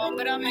 Get a ball,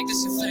 but I make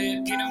this shit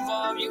flip. Get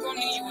involved, you gon'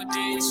 need you a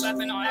dick.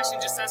 Slapping on action,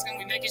 just asking,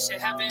 we making shit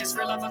happen. It's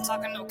real life, I'm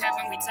talking, no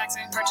capping, we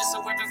taxing. Purchase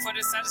a weapon for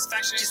the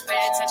satisfaction. Just pay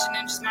attention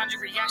and just mind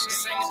your reactions.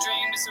 This ain't a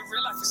dream, it's a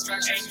real life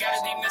distraction. Ain't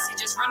gotta be messy,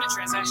 just run the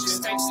transaction.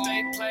 Stay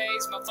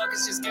plays,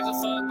 motherfuckers just give a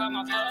fuck about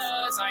my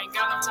buzz. I ain't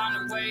got no time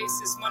to waste,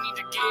 it's money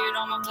to get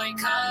on my plate,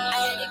 cuz. I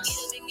had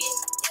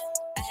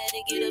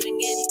to get up and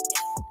get it.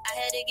 I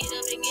had to get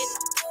up and get it.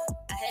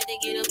 I had to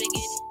get up and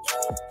get it.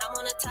 I'm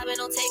on the top and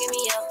don't taking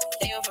me out.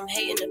 They went from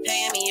hating to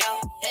paying me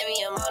out. Heavy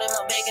amount in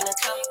my banking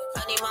account.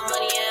 I need my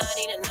money and I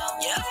need it now.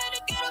 Yeah, I had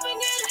to get up and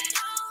get it.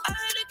 I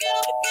had to get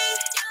up and get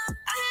it.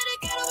 I had to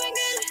get up and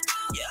get it.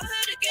 Yeah, I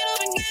had to get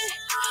up and get it.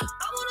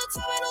 I'm on the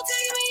top and don't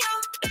taking me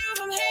out. They went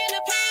from hating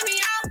to paying me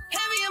out.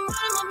 Heavy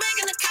amount in my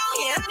banking account.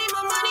 Yeah, I need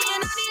my money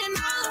and I need it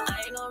now. I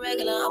ain't no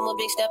regular, I'm a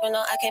big stepping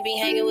on. I can't be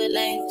hanging with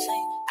lames.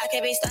 I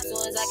can't be stopped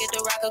soon as I get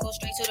the rock. I go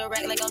straight to the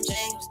rack like I'm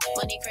James.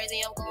 Money crazy,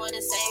 I'm going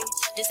insane.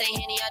 This ain't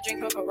Henny, I drink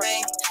from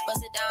parade.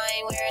 Bust it down,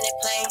 I ain't wearing it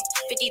plain.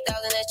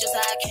 50,000, that's just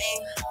how I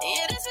came.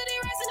 Yeah, this 50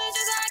 racks and that's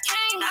just how I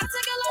came. I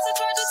take a loss and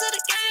charge it to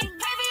the game.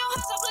 Pay for your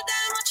house, I put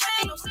that in my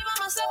chain. Don't sleep on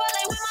myself, I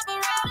lay with my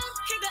beretta.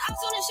 Kick the ops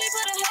on the shit,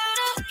 put a head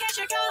up. Catch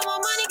your count, my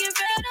money get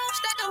fed up.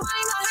 Stack the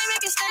money, my hand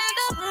make it stand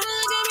up.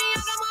 Look at me,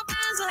 I got my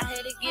bands up. I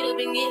had to get up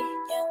and get it.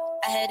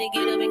 I had to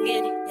get up and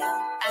get it.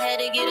 I had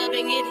to get up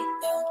and get it.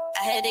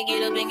 I had to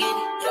get up and get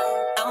it.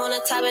 I'm on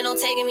the top and don't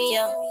taking me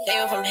out. They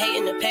went from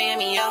hating to paying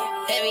me out.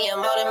 Heavy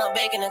amount in my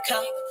banking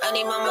account. I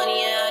need my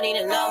money and I need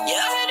it now. Yeah,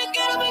 I had to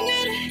get up and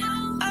get it.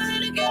 I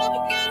had to get up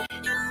and get it.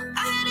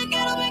 I had to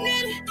get up and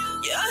get it.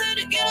 Yeah, I had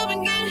to get up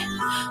and get it.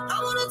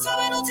 I'm on the top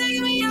and don't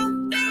taking me out.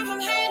 They went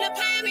from hating to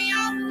paying me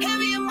out.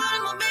 Heavy amount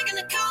in my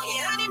banking account.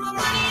 Yeah, I need my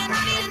money and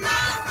I need it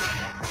now.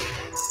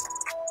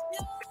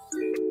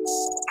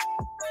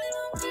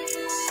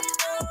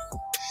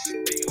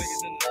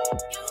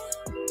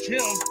 Kim,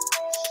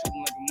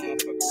 shooting like a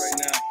motherfucker right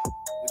now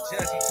with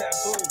Jazzie,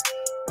 Taboo,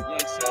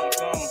 Young Sound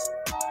Zone.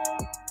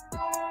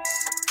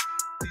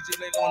 DJ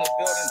Laylo in the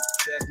building,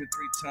 Jasmine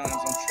 3 times.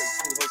 I'm Trey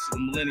Cool, host of the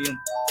Millennium.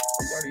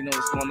 You already know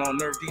what's going on.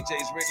 Nerve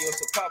DJs Radio. It's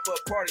a pop-up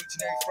party each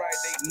and every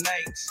Friday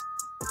night.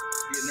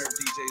 Via Nerve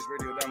DJs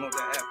Radio. Download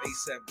that app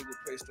ASAP, Google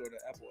Play Store, the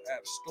Apple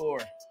App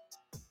Store.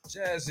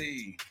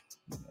 Jazzie.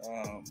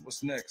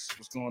 What's next?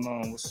 What's going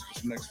on?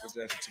 What's next for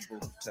Jazzie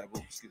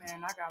Taboo?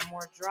 Man, I got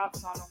more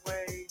drops on the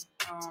way.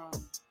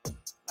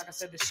 Like I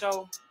said, the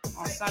show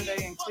on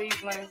Sunday in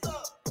Cleveland.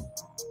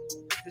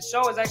 The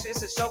show is actually,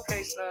 it's a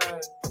showcase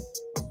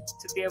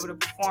to be able to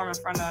perform in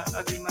front of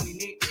Ugly Money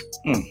Neat.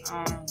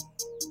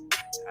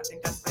 I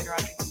think that's later.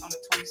 I think it's on the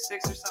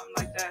 26th or something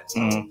like that. So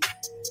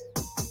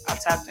I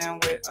tapped in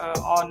with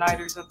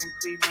all-nighters up in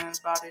Cleveland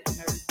about it and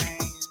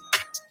everything.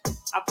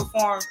 I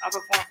performed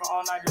for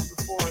all-nighters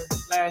before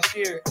last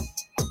year,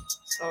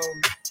 so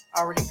I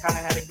already kind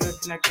of had a good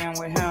connection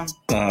with him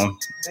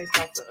based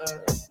off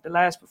the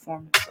last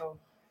performance. So,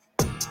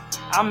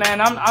 I'm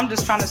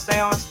just trying to stay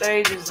on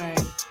stages and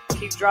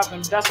keep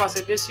dropping. That's why I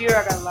said this year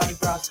I got a lot of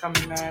drops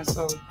coming, man.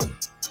 So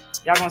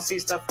y'all gonna see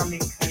stuff from me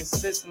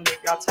consistently.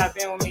 Y'all tap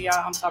in with me.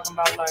 I'm talking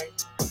about like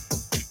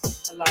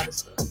a lot of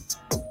stuff.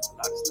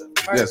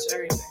 Merch, yes.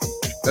 Everything.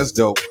 That's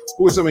dope.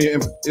 Who are some of your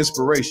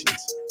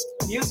inspirations?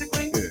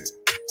 Musically? Yeah.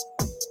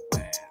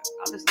 Man,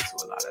 I listen to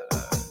a lot of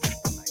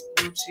like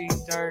Gucci,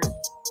 Dirt.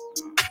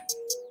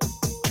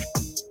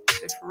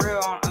 Shit for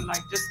real.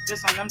 Like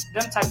just on them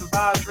type of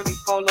vibes, really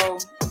polo.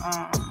 You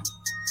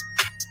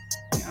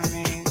know what I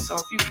mean? So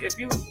if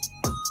you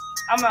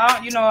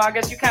I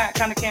guess you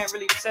kind of can't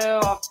really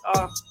tell off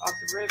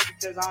the rip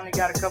because I only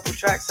got a couple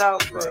tracks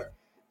out. But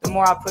the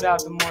more I put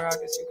out, the more I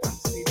guess you kind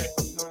of see that.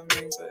 You know what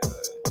I mean?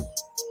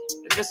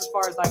 But just as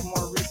far as like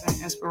more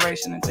recent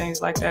inspiration and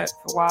things like that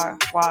for why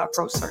I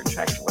approach certain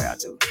tracks the way I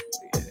do.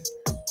 Yeah.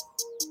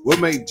 What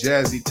made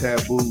Jazzie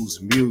Taboo's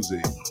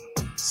music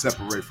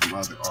separate from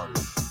other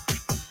artists?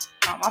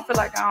 I feel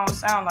like I don't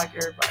sound like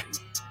everybody.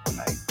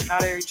 Like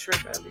not every trip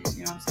at least.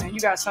 You know what I'm saying? You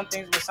got some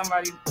things where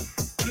somebody.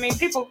 I mean,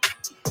 people.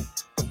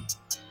 I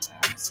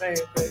don't say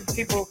it, but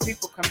people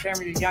compare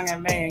me to Young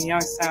M.A. and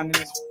Young Sound,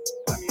 and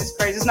it's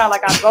crazy. It's not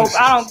like I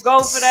don't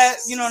go for that.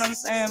 You know what I'm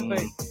saying?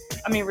 But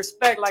I mean,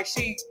 respect. Like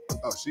she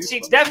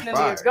definitely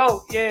fire. A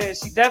GOAT. Yeah,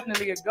 she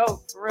definitely a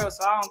GOAT for real.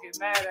 So I don't get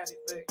mad at it.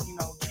 But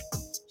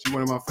She's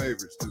one of my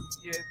favorites too.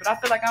 Yeah, but I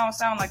feel like I don't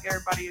sound like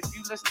everybody. If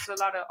you listen to a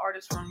lot of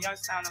artists from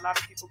Youngstown, a lot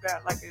of people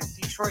got like a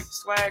Detroit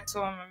swag to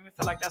them. And I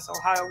feel like that's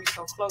Ohio. We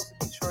so close to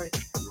Detroit.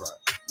 Right.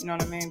 You know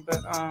what I mean?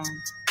 But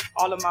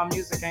all of my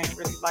music ain't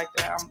really like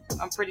that.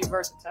 I'm pretty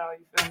versatile.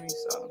 You feel me?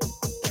 So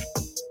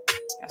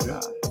that's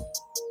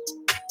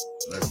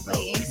That's dope.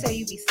 Wait, you say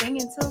you be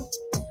singing too?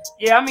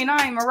 Yeah, I mean,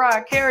 I ain't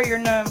Mariah Carey or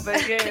nothing,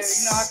 but yeah,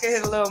 I can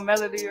hit a little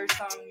melody or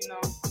something,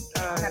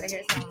 I gotta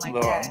hear something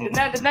like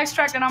that. The next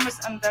track that I'm gonna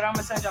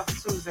send y'all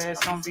for Tuesday,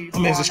 it's gonna be. I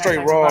mean, is it straight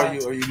raw,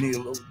 or you need a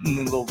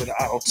little bit of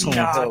auto tune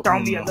help? Throw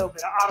me a little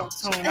bit of auto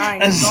tune. I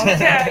ain't even gonna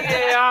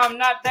care. Yeah, I'm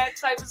not that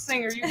type of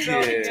singer. You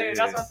feel me? Yeah,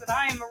 that's why I said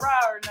I ain't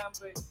Mariah or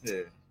nothing,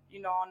 but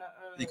you know, on the.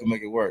 You can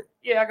make it work.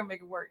 Yeah, I can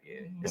make it work.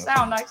 Yeah, it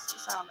sound nice.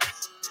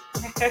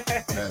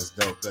 That's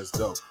dope. That's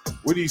dope.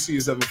 Where do you see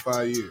yourself in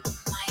 5 years?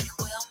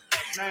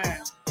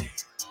 Man,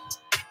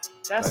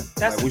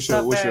 that's what's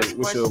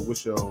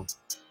your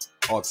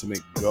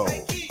ultimate goal?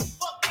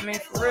 I mean,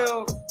 for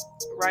real,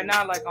 right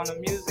now, like on the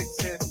music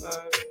tip,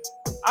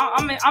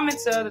 I'm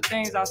into other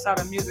things outside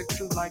of music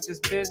too, like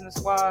just business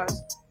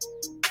wise.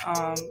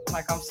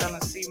 Like I'm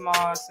selling sea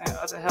moss and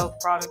other health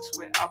products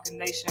with Alka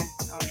Nation.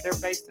 They're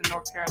based in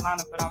North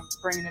Carolina, but I'm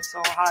bringing it to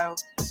Ohio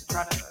to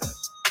try to,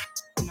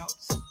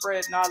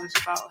 spread knowledge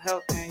about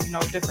health and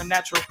different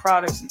natural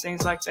products and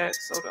things like that.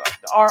 So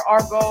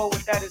our goal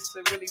with that is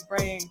to really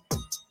bring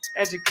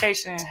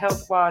education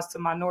health wise to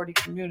minority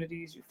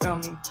communities. You feel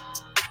me?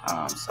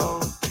 So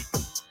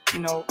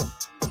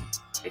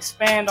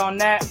expand on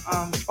that.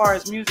 As far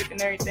as music and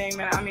everything,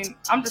 man. I mean,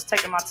 I'm just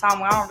taking my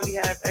time where I don't really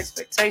have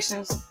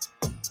expectations.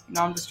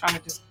 I'm just trying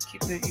to just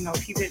keep it,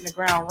 keep hitting the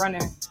ground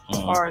running as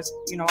far as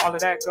all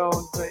of that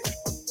goes. But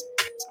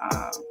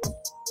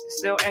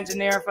still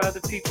engineering for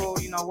other people,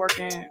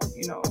 working,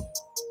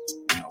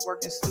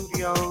 working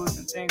studios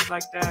and things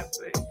like that.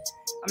 But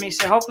I mean,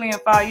 shit, hopefully in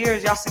 5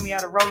 years, y'all see me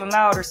at a Rolling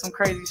Loud or some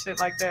crazy shit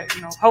like that,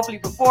 hopefully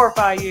before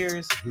 5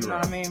 years, you know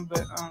what I mean?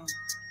 But, I'm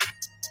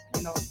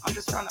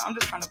just trying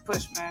to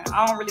push, man.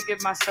 I don't really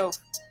give myself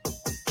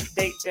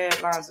date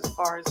deadlines as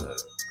far as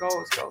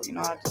goals go,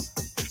 I'm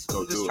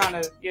just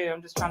trying to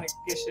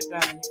get shit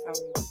done, you feel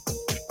me?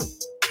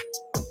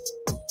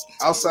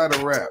 Outside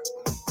of rap,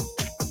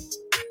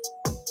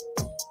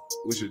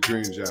 what's your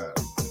dream job?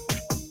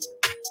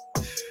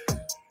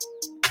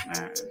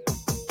 Man,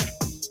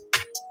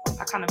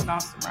 I kind of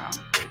bounced around.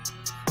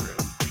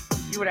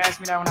 You would have asked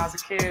me that when I was a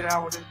kid, I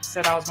would have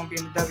said I was going to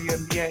be in the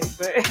WNBA.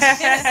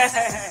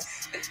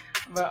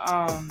 But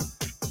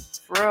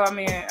for real, I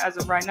mean, as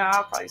of right now,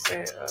 I'll probably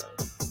say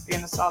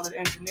being a solid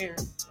engineer,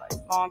 like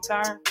long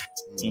term.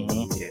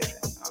 Mm-hmm. Yeah.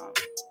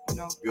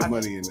 Good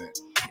money in that.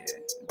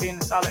 Being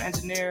a solid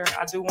engineer,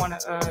 I do want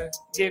to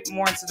get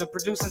more into the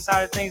producing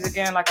side of things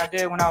again, like I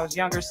did when I was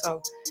younger.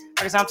 So,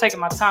 like I said, I'm taking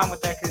my time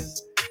with that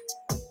because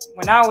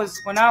when I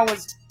was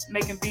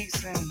making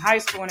beats in high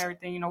school and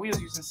everything, we was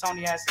using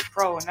Sony Acid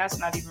Pro, and that's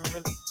not even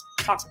really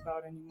talked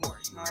about anymore.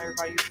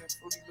 Everybody using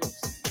Fruity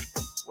Loops,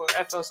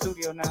 FL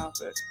Studio now,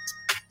 but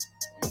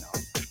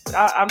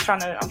I'm trying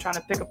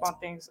to pick up on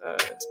things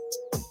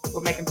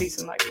with making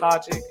beats in like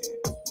Logic and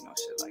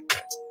shit like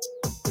that.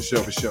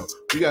 For sure.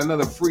 We got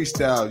another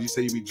freestyle. You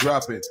say you be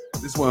dropping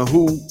this one.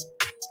 Who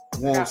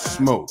wants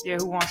smoke? Yeah,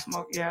 who wants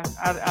smoke? Yeah,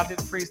 I did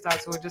a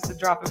freestyle to it just to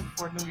drop it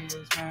before New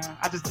Year's, man.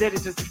 I just did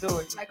it just to do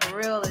it. Like a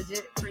real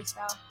legit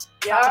freestyle.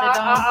 Yeah,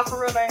 I for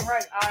real ain't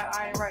right.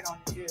 I ain't right on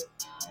it. Yeah.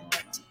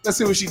 Let's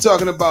see what she's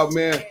talking about,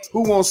 man.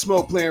 Who wants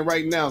smoke playing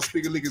right now?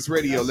 Speaker Leakers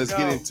Radio. Let's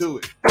get into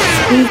it.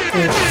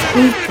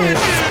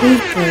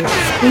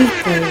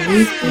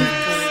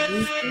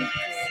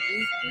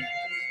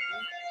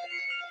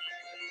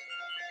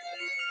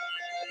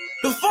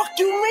 The fuck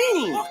you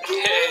mean?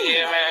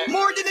 Yeah, man.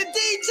 More than a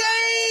DJ?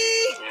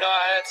 I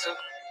had to.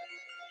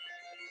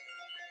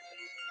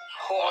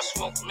 Who wants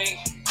smoke with me?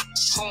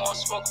 Who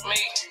wants smoke with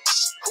me?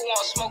 Who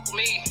wants smoke with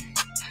me?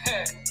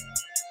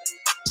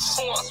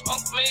 Who wants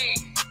smoke with me?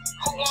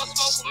 Who wants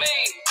smoke with me?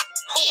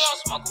 Who wants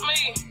smoke with me?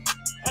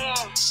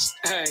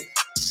 Hey,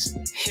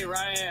 here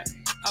I am.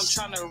 I'm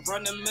trying to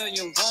run a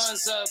million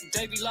runs up.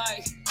 They be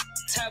like,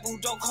 Taboo,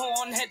 don't go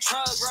on that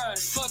drug run.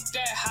 Fuck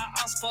that, how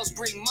I'm supposed to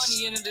bring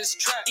money into this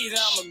trap. Either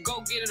I'ma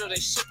go get it or they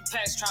ship the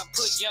packs trying to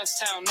put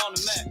Youngstown on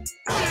the map.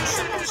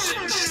 Trip on shit,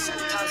 man.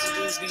 Sometimes the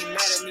dudes be mad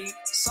at me.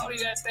 Sorry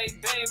that they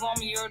babe on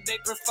me or they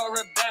prefer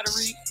a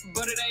battery.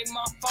 But it ain't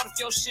my fault if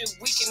your shit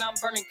weak and I'm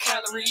burning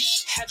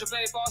calories. Had your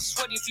babe all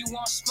sweaty. If you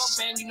want smoke,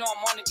 man, you know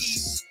I'm on the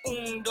east.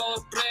 1, 2, 3,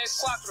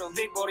 4.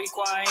 Big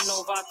boricua ain't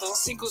novato.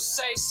 5, 6,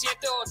 7,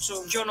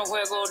 8. Yo no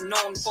juego, no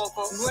un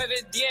poco. 9,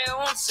 10,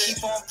 11.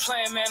 Keep on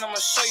playing, man. I'ma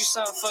show you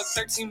something. Fuck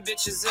 13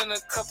 bitches in a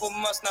couple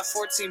months, not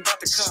 14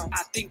 about to come.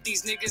 I think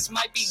these niggas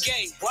might be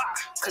gay. Why?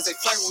 Cause they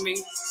flirt with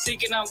me.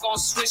 Thinking I'm gonna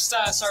switch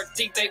sides or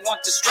think they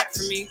want the strap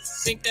from me.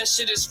 Think that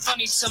shit is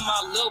funny to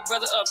my little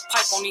brother up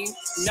pipe on him.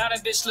 Now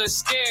that bitch look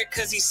scared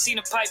cause he seen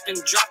a pipe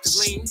and dropped his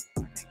lean.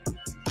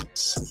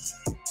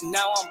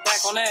 Now I'm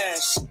back on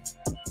ash.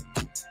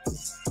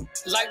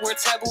 Like where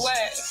Taboo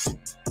at.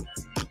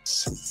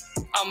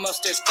 I'm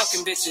upstairs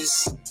fucking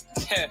bitches.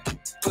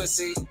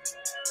 Pussy.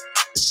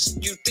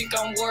 You think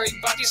I'm worried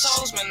about these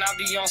hoes? Man, I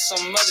be on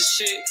some other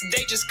shit.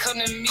 They just come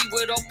to me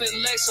with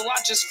open legs, so I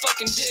just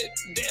fucking dip.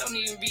 They don't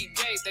even be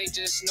gay, they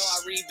just know I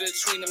read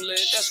between them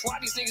lips. That's why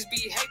these niggas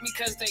be hate me,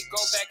 cause they go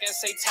back and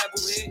say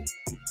Taboo hit.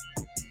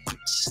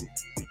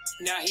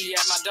 Now he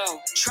at my door,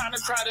 trying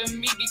to cry to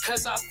me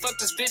because I fucked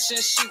this bitch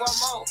and she want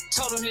more.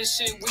 Told him his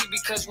shit weak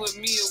because with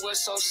me it was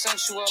so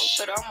sensual.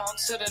 But I'm on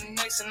to the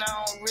next and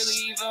I don't really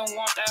even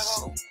want that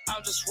hoe.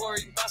 I'm just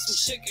worried about some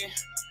chicken,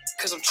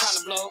 cause I'm trying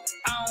to blow.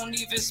 I don't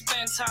even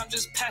spend time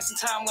just passing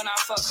time when I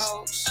fuck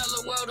hoes.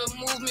 LOL the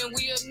movement,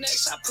 we up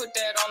next, I put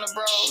that on the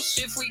bros.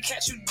 If we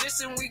catch you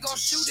dissing, we gon'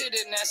 shoot it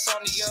and that's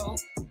on the yo.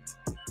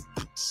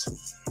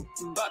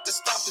 About to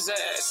stomp his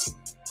ass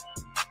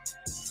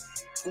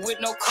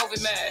with no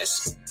COVID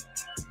mask.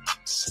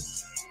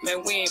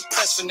 Man, we ain't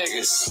pressed for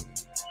niggas.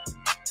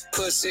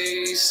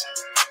 Pussies.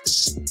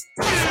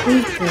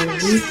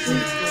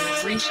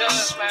 Reach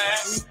us, man.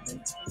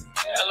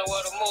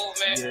 LOL the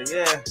movement.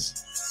 Yeah.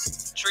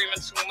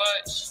 Dreaming too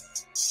much.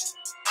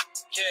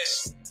 Yeah.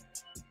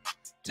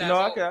 You know,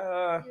 I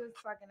He was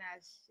fucking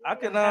ass shit.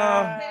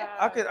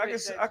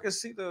 I can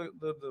see the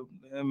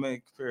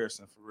inmate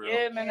comparison for real.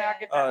 Yeah, man, I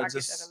get that. I get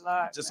that a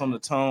lot. Just on the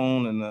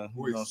tone and the,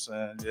 you know what I'm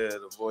saying? Yeah,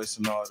 the voice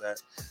and all that.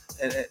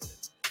 And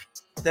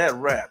that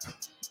rap,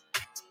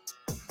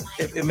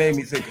 it made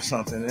me think of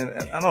something. And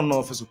I don't know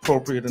if it's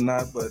appropriate or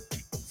not, but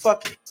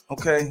fuck it,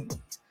 okay?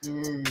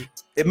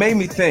 It made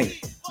me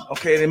think,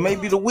 okay? And it may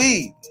be the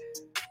weed.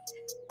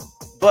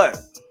 But,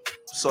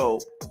 so,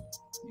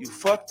 you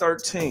fuck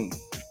 13.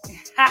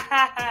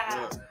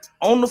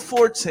 On the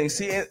 14,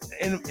 see,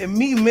 and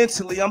me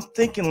mentally, I'm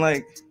thinking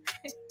like,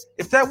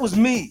 if that was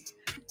me,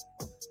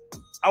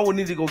 I would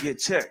need to go get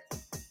checked.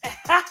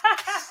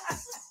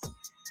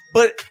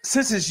 But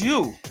since it's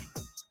you,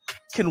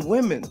 can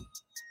women?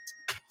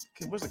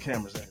 Where's the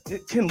cameras at?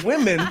 Can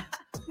women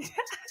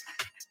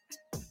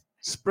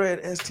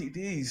spread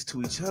STDs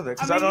to each other?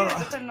 Because I don't know.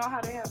 Depending on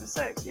how they having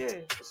sex,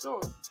 yeah, for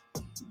sure.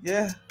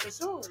 Yeah, for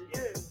sure,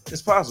 yeah.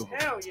 It's possible.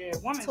 Hell yeah,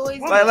 women. Toys,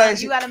 like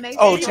you gotta make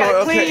sure you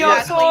gotta clean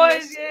your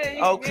toys.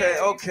 Yeah.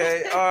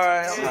 Okay, all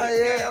right.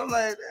 I'm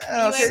like,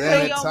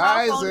 okay.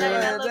 Sanitizer.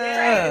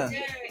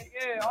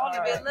 Yeah, all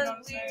of It that. You know look what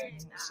I'm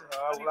saying? weird. So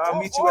I'll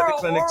meet you at the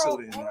clinic too.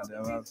 Then.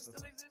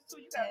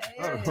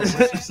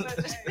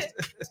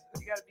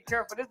 You gotta be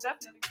careful. It's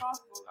definitely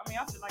possible. I mean,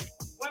 I feel like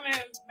women,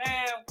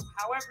 man,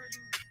 however you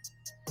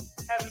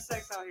having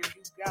sex out here,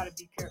 you gotta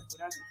be careful.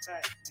 That's a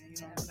fact, man.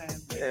 You know what I'm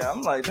saying? Yeah,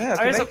 I'm like, damn.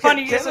 It's a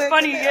funny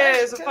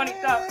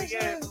topic,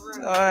 yeah, for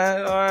real. All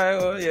right,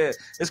 well, yeah.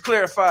 It's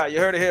clarified. You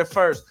heard it here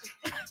first.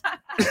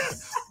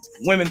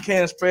 Women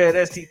can spread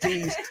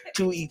STDs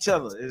to each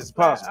other. It's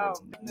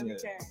possible. Women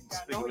can.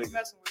 Don't be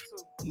messing with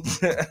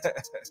too.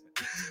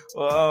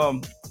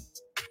 Well,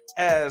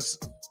 as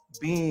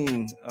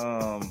being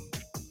a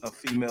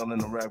female in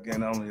the rap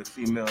game, not only a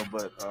female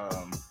but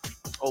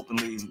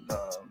openly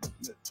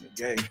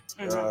gay,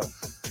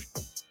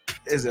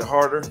 is it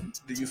harder?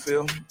 Do you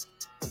feel?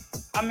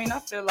 I mean, I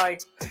feel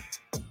like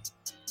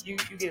you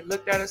get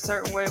looked at a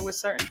certain way with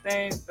certain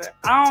things, but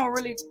I don't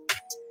really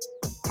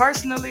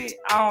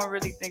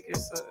think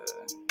it's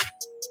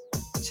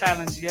a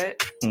challenge yet.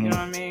 Mm-hmm. You know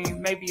what I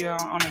mean? Maybe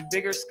on a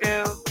bigger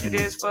scale, it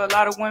is for a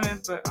lot of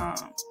women, but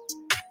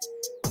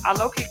I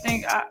low-key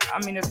think, I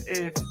mean,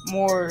 if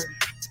more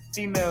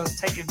females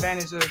take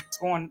advantage of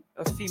going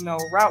a female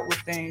route with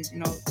things, you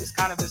know, it's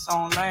kind of its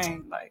own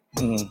lane. Like,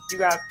 you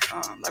got,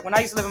 like when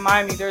I used to live in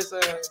Miami, there's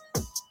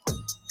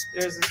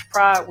this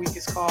Pride Week,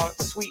 it's called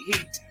Sweet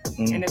Heat,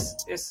 and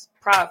it's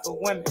Pride for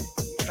women,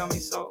 you feel me?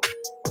 So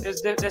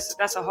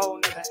that's a whole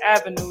nother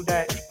avenue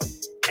that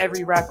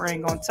every rapper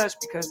ain't gonna touch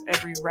because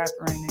every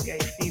rapper ain't a gay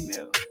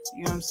female,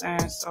 you know what I'm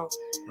saying? So,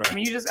 right. I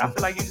mean, I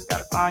feel like you just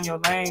gotta find your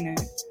lane and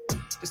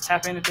just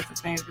tap into different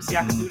things. But see,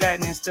 I can do that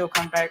and then still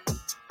come back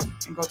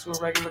and go to a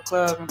regular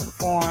club and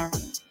perform.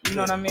 You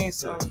know what I mean?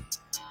 So,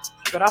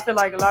 but I feel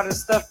like a lot of the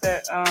stuff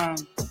that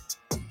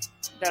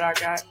that I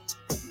got,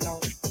 you know,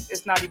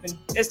 it's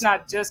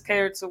not just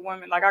catered to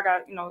women. Like I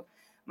got, you know,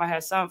 might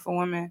have something for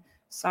women,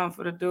 something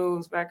for the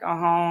dudes back at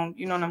home.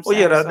 You know what I'm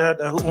saying? Well, yeah,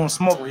 that who wanna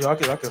smoke with you? I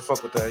can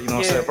fuck with that. You know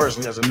what I'm saying?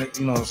 Personally, as a nigga,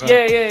 you know what I'm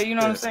saying? Yeah, you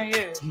know what I'm saying?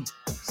 Yeah.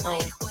 So,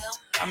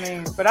 I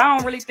mean, but I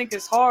don't really think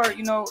it's hard.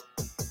 You know,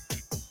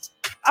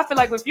 I feel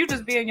like if you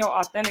just being your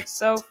authentic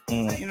self,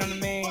 you know what I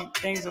mean,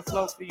 things will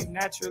flow for you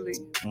naturally.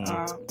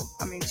 I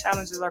mean,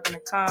 challenges are gonna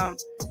come.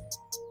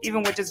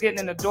 Even with just getting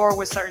in the door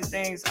with certain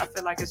things, I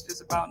feel like it's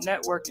just about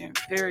networking,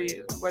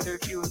 period. Whether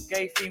if you a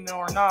gay female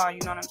or not,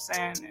 you know what I'm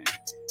saying? And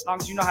as long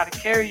as you know how to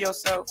carry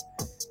yourself,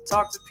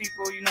 talk to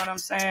people, you know what I'm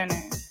saying?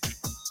 And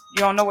you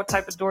don't know what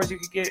type of doors you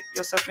could get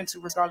yourself into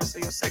regardless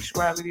of your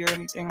sexuality or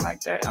anything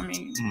like that. I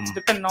mean,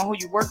 depending on who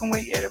you're working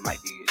with, yeah, there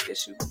might be an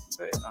issue.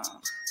 But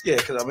yeah,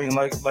 because I mean,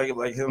 like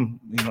him,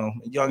 you know,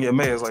 Young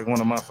M.A. is like one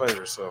of my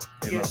favorites. So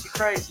you know, she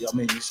crazy. I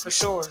mean, for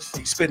sure.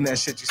 You spitting that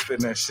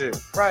shit.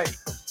 Right.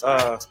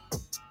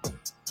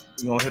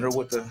 You gonna hit her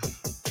with the.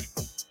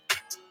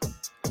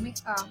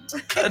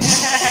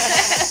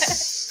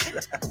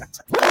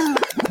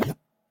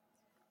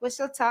 What's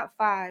your top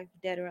 5,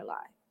 dead or alive?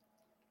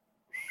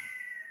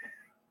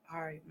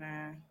 All right,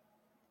 man.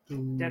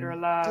 Dead or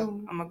alive,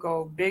 I'm gonna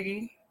go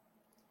Biggie.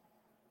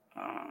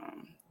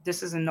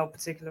 This is in no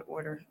particular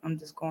order. I'm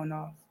just going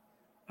off.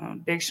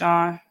 Big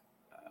Sean.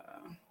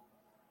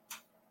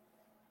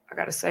 I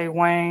gotta say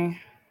Wayne.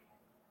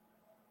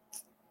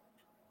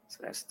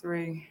 So that's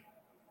 3.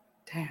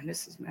 Damn,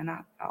 this is, man,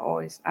 I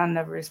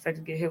never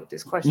expected to get hit with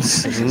this question.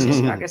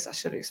 I guess I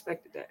should have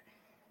expected that.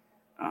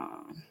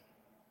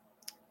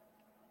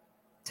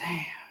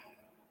 Damn.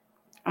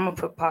 I'm gonna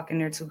put Pac in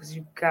there too, because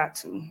you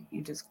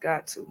just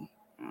got to.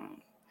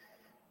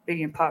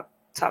 Biggie and Pac,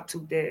 top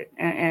 2 dead.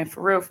 And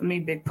for real, for me,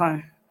 Big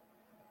Pun.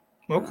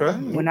 Okay.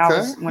 When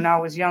I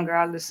was younger,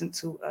 I listened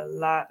to a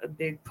lot of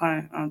Big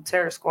Pun.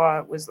 Terror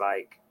Squad was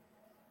like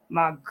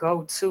my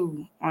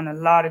go-to on a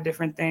lot of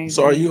different things.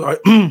 So are you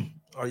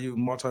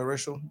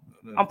multiracial?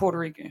 I'm Puerto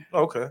Rican.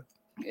 Okay.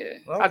 Yeah.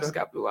 Okay. I just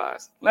got blue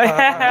eyes.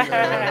 Yeah,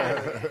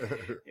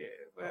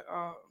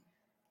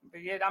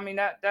 but yeah, I mean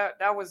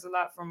that was a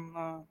lot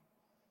from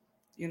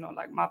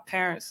like my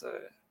parents.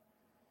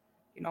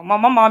 My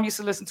mom used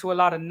to listen to a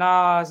lot of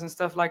Nas and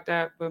stuff like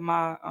that, but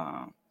my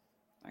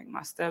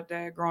my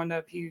stepdad growing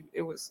up,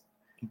 it was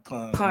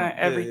Pun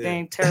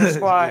everything, Terror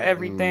Squad,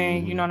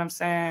 everything. You know what I'm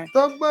saying?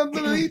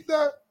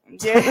 Yeah.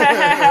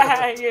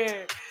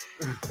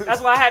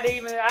 That's why I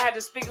had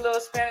to speak a little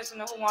Spanish in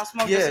the Who Want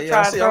Smoke just to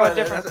try to throw a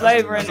different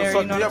flavor in there.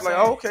 You know what I'm saying?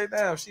 Like, okay,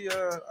 damn, she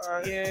all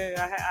right.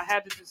 Yeah, I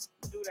had to just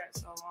do that.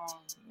 So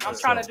I'm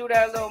trying to do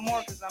that a little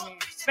more because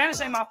Spanish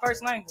ain't my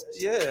first language.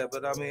 Yeah,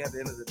 but at the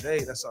end of the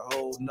day, that's a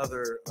whole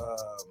nother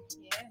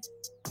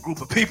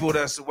group of people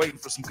that's waiting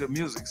for some good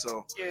music.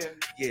 So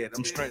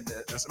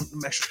that's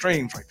some extra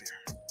streams right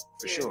there.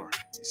 For sure.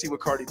 You see what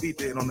Cardi B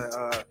did on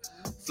the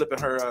flipping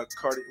her that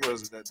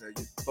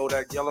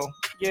Bodak Yellow?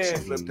 Yeah. She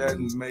flipped that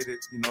and made it,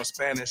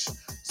 Spanish.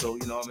 So,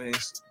 you know what I mean?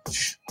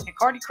 And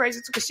Cardi crazy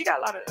too, because she got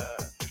a lot of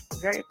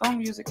reggaeton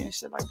music and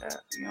shit like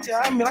that. You know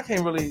I mean, I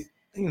can't really,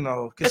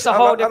 cause it's a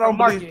whole different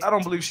market. I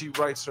don't believe she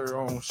writes her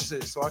own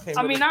shit, so I can't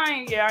really,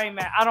 I ain't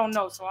mad. I don't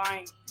know, so I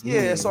ain't.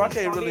 Yeah, so I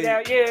can't really,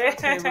 I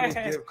can't really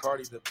give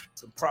Cardi the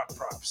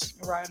props.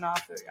 Right now, I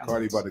feel you.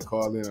 Cardi about to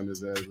call in on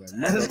his ass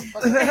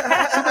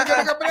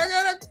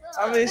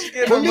I mean, she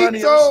gave her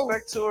money and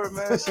respect to her,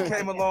 man. She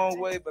came a long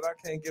way, but I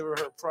can't give her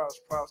props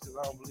because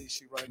I don't believe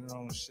she writing her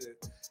own shit.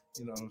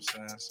 You know what I'm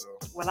saying? So.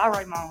 Well, I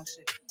write my own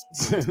shit.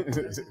 I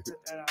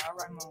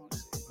write my own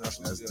shit.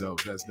 That's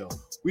dope. That's dope.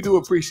 We do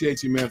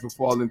appreciate you, man, for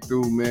falling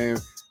through, man.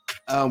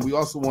 We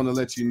also want to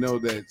let you know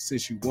that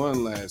since you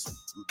won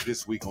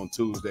this week on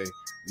Tuesday,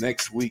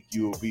 next week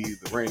you will be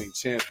the reigning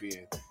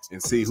champion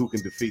and see who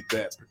can defeat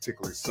that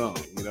particular song.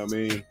 You know what I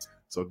mean?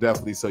 So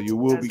definitely. So you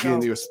will be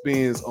getting your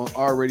spins on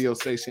our radio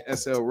station,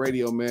 SL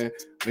Radio, man.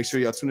 Make sure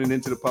y'all tuning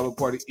into the Pop-Up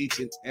Party each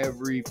and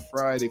every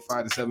Friday,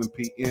 5 to 7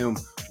 p.m.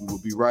 We will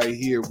be right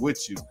here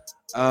with you.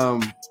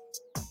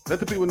 Let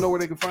the people know where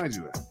they can find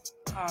you at.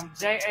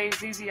 Jazzie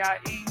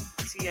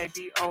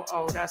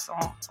Taboo. That's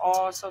on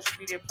all social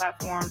media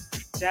platforms.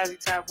 Jazzie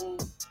Taboo.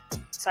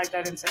 Type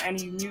that into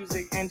any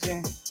music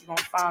engine. You're going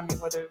to find me,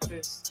 whether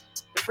it's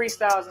the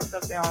freestyles and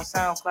stuff. They're on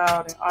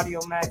SoundCloud and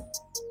Audio Mac,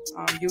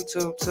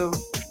 YouTube too.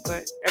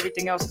 But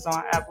everything else is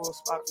on Apple,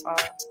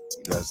 Spotify.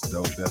 That's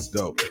dope. That's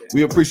dope.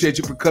 We appreciate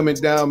you for coming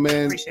down,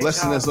 man.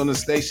 Blessing y'all. us on the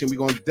station. We're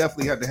going to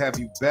definitely have to have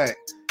you back.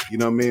 You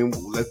know what I mean?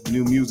 Let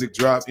new music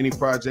drop, any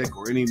project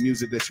or any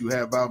music that you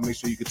have out. Make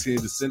sure you continue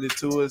to send it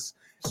to us.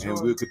 Sure.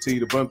 And we'll continue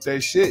to bump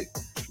that shit.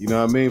 You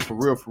know what I mean? For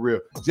real, for real.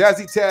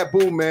 Jazzie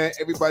Taboo, man.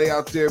 Everybody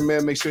out there,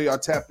 man, make sure y'all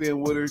tap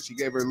in with her. She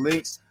gave her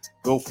links.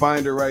 Go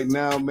find her right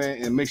now,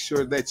 man, and make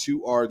sure that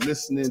you are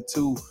listening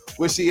to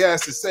what she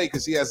has to say,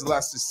 because she has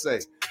lots to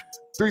say.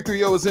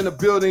 330 is in the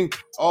building,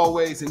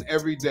 always and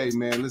every day,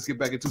 man. Let's get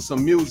back into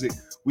some music.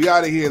 We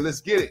out of here.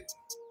 Let's get it.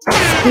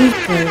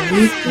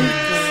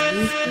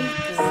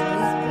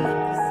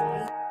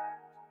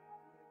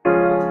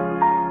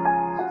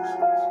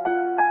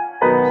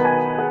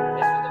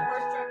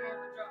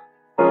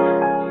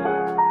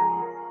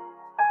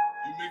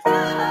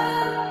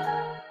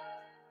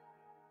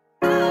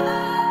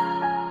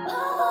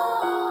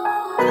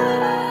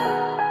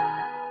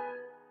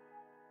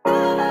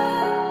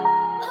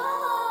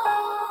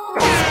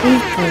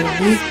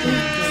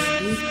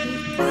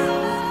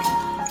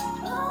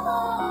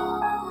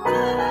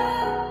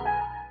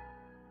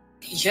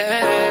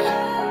 Yeah.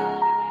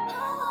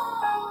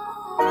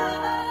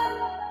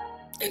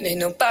 And ain't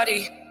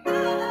nobody.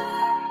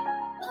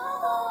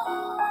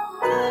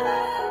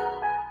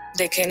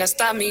 They cannot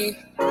stop me.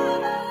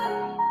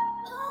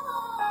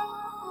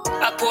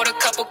 I poured a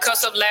couple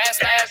cups up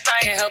last night.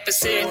 Can't help but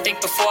sit and think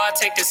before I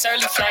take this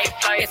early flight.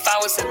 If I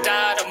was to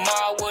die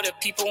tomorrow, would the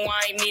people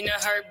I ain't mean to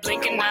hurt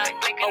blink and not?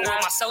 Or will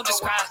my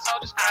soldiers cry?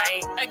 I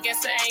ain't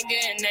against the anger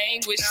and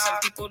anguish. Some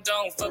people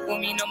don't fuck with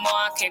me no more,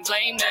 I can't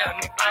blame them.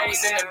 I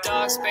was in a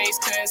dark space,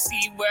 couldn't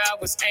see where I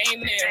was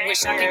aiming.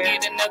 Wish I could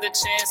get another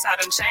chance, I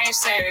done changed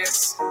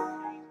since.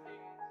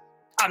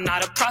 I'm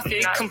not a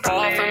prophet. Come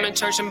far from a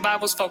church and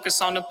Bibles,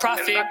 focus on the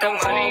profit. Go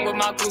hard with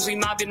my goons, we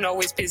mobbing,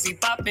 always busy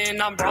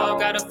bopping. I'm raw,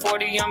 got a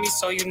 40 on me,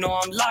 so you know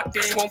I'm locked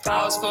in. Won't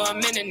pause for a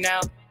minute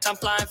now. Time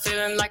flying,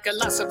 feeling like a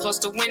lot, so close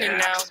to winning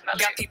now.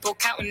 Got people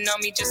counting on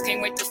me, just can't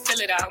wait to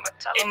fill it out.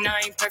 And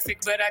I ain't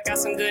perfect, but I got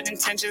some good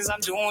intentions. I'm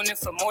doing it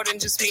for more than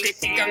just me. They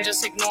think I'm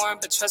just ignoring,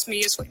 but trust me,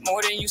 it's way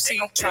more than you see.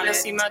 Trying to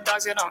see my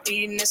dogs that I'm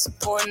eating is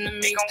important to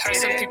me. Heard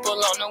some people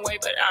on the way,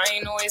 but I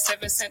ain't always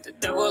heaven sent. The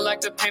devil like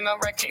to pay my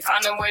rent, can't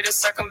find a way to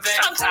circumvent.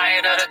 I'm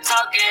tired of the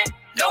talking,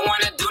 don't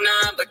wanna do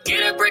nothing but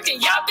get a brick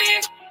and yop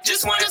it.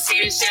 Just wanna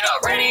see this shit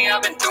already,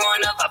 I've been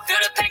throwing up, I feel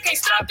the pain, can't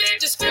stop it.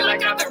 Just feel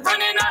like I've been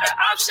running out of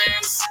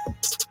options.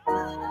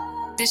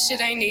 This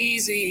shit ain't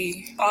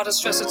easy. All the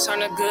stress will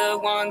turn a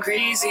good one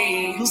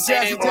greasy.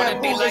 Say they wanna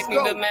be like me,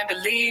 but man,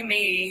 believe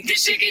me,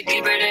 this shit get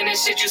deeper than the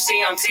shit you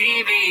see on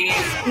TV.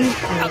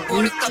 I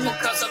poured a couple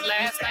cups of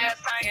last night.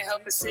 I can't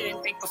help but sit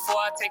and think before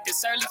I take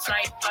this early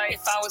flight.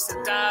 If I was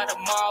to die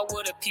tomorrow,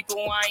 would the people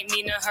I ain't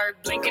mean to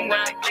hurt blink and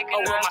not? Or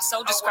will my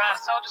soul just cry?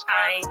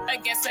 I ain't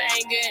against the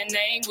anger and the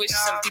anguish.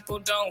 Some people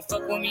don't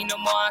fuck with me no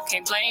more, I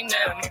can't blame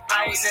them.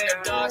 I was in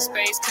a dark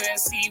space, couldn't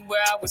see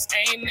where I was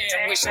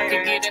aiming. Wish I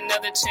could get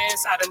another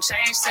chance, I done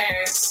changed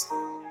since.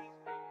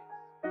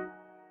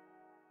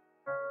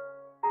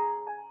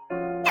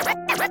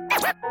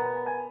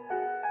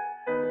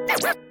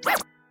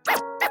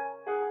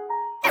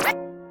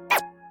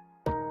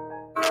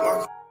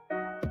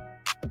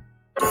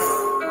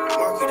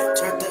 Market,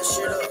 turn that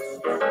shit up.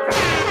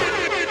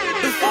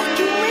 The fuck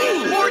you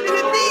mean? More than a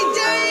DJ!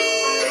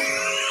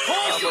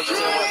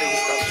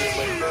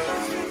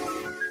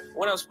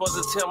 What I'm supposed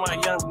to tell my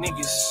young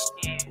niggas?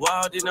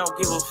 Wild, they don't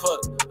give a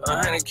fuck.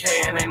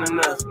 100K and ain't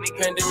enough.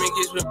 Pandemic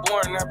has been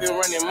boring, I've been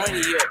running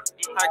money up.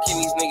 How can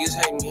these niggas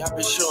hate me? I've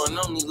been showing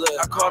only love.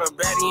 I caught a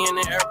baddie in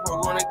the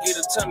airport, wanna get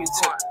a tummy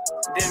tuck.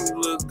 Damn, you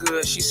look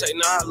good. She say,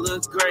 nah, I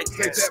look great.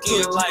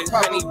 Skin like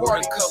honey with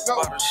a Coke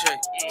bottle shake.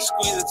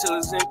 Squeeze it till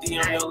it's empty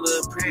on your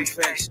little pretty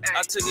face.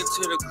 I took it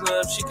to the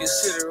club, she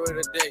consider it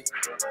a date.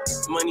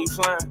 Money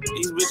flying,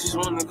 these bitches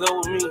wanna go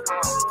with me.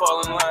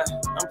 Fall in line,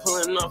 I'm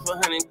pulling off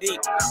 100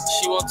 deep.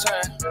 She want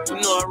time,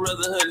 you know I'd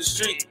rather her the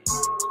street.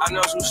 I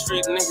know some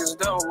street niggas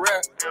don't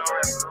rap.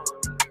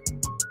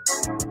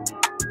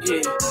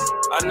 Yeah,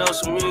 I know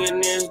some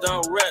millionaires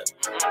don't rap.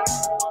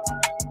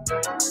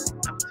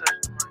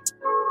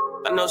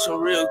 I know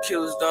some real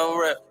killers don't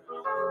rap.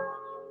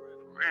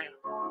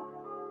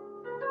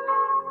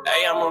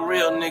 Hey, I'm a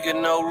real nigga,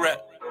 no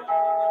rap.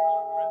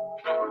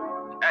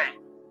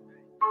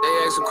 They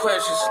ask some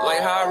questions like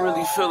how I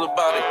really feel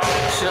about it.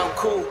 Shit, I'm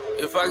cool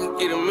if I could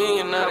get $1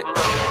 million out of it.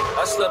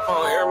 I slept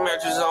on air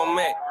mattress on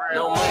Mac.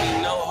 No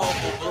money, no hope,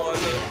 but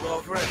blowing up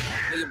off rent.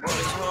 Nigga brought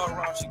his hard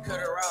round, she cut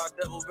her out,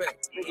 double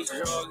back. Niggas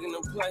drug in the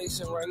place,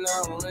 and right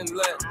now I'm in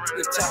lat.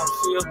 The top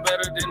feel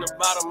better than the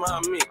bottom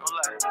I'm in.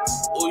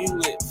 Oh, you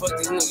lit, fuck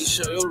these niggas,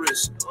 show your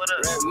wrist.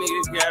 Rap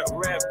niggas got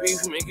rap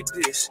beef, make it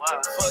this.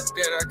 Fuck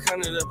that, I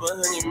counted up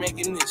 100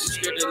 making this.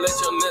 Scared to let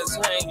your nuts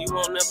hang, you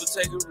won't never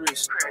take a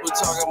risk. We're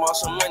talking about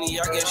some money,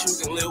 I guess you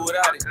can live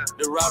without it.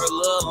 The route of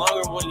love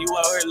longer when you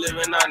out here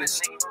living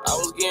honest. I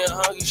was getting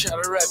hungry, shot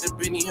a rap to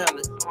Benny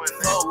Hunter.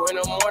 Oh, in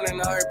the morning,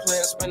 I heard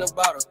playing spin a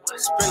bottle.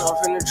 Spin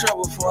off in the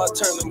trouble before I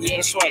turn them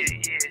getting swallowed.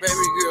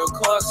 Baby girl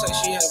call, say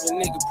she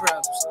having nigga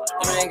problems.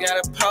 You ain't got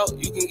a pout,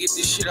 you can get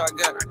this shit, I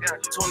got it.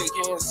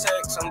 20K in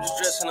sex, I'm just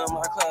dressing up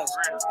my closet.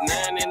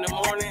 9 in the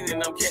morning,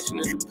 and I'm catching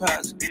a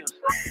deposit.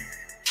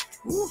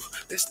 Woo,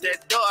 this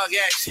that dog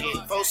action.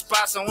 4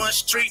 spots on one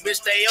street,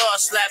 bitch, they all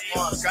slap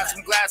on. Got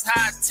some glass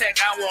high tech,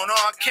 I want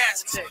all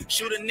caskets.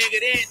 Shoot a nigga,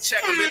 then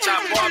check a bitch, I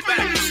bought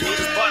back.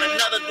 Just bought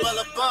another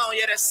dweller bone,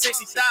 yeah, that's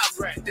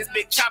 60,000. This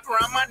big chopper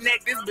on my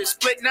neck, this bitch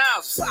split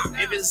houses.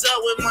 If it's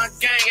up with my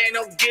gang, ain't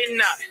no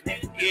getting out.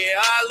 Yeah,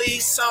 I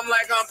leave something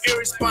like I'm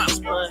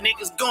irresponsible.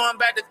 Niggas going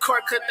back to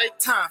court, cut they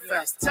time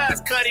fast.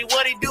 Ask Cuddy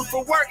what he do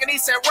for work, and he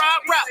said,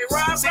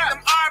 rob. See them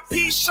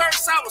RP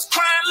shirts, I was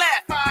crying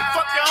laughing.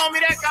 Fuck your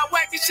homie that got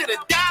whack, you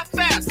should've died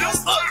fast.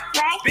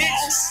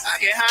 Bitch, I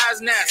get high as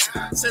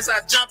NASA. Since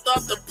I jumped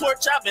off the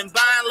porch, I've been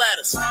buying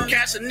letters.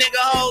 Cash a nigga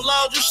whole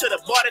load, you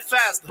should've bought it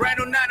faster. Brand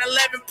new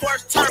 911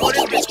 Porsche Turbo,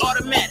 this bitch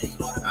automatic.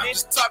 I'm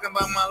just talking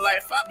about my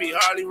life, I be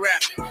hardly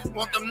rapping.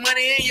 Want the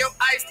money in your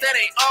ice, that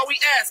ain't all we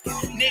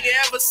asking. Nigga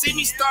ever see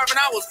me starving,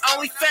 I was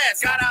only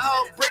fast. Got a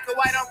whole brick of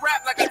white on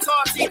rap like a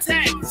tall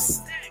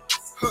T-Tags.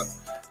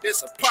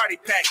 This a party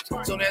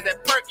package. Soon as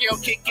that Perkio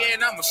kick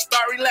in, I'ma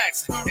start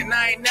relaxing. And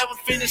I ain't never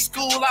finished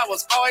school, I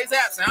was always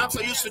absent. I'm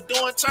so used to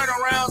doing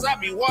turnarounds, I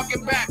be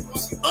walking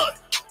backwards.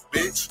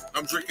 Bitch,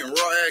 I'm drinking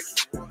raw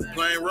action.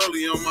 Plain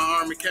rollie on my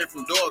arm, it came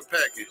from dog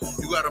packing.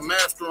 You got a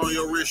master on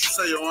your wrist, you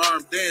say your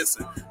arm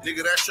dancing.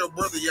 Nigga, that's your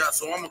brother, yacht,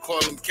 so I'ma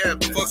call him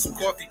captain. Fuck some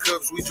coffee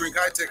cups, we drink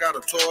high-tech out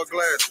of tall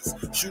glasses.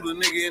 Shoot a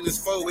nigga in his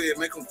forehead,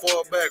 make him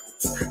fall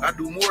backwards. I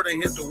do more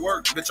than hit the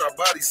work, bitch, I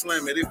body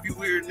slam it. If you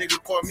hear a nigga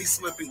call me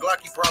slipping,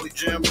 Glocky probably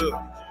jammed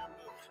up.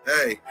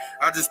 Hey,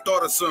 I just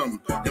thought of something.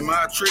 Am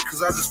I a trick?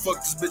 Cause I just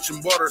fucked this bitch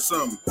and bought her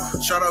something.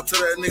 Shout out to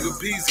that nigga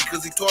Peasy,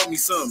 cause he taught me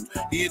something.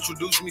 He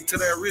introduced me to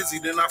that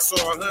Rizzy, then I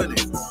saw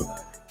 100.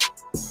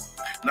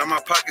 Now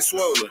my pocket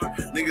swollen.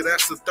 Nigga,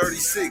 that's a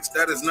 36.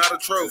 That is not a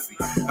trophy.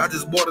 I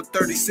just bought a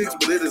 36,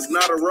 but it is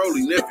not a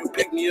rollie. Nephew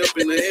picked me up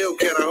in the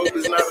Hellcat. I hope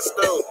it's not a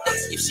stove.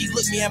 If she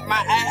look me in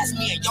my eyes,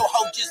 me and your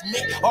hoe just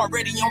met.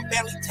 Already on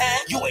family time.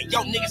 You and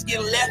your niggas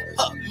getting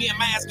left. Me and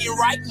my ass getting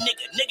right.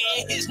 Nigga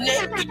in his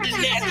neck with this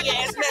nasty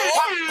ass man.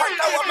 Pop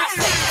over my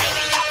face.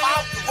 Ain't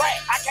y'all off the rack.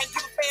 I can't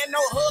give a fan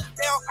no hug.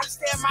 They don't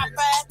understand my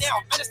vibe. They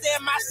don't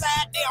understand my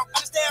side. They don't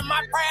understand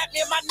my pride.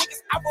 Me and my niggas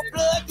out for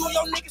blood. You and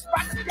your niggas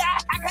about to die.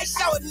 I can't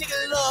show a nigga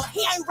love. He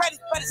ain't ready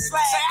for the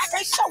slide. Say I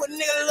can't show a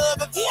nigga love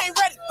if he ain't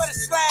ready for the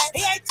slide. He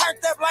ain't turned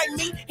up like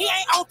me. He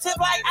ain't on tip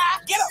like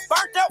I. Get a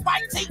burnt up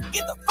white tee.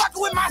 Get the fuck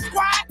with my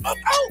squad. I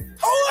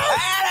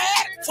had an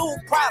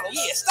attitude problem.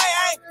 Yeah, stay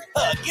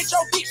angry. Get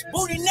your bitch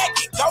booty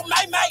naked. Go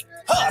mate.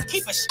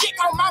 Keep a stick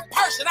on my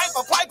person. Ain't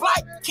for play.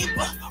 Keep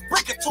a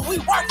brick until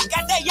we working.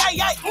 Got that yay.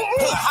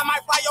 I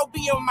might fly your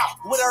BM out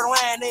with her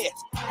line ass.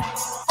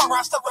 Fuck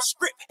around stuff a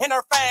script in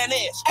her fine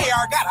ass.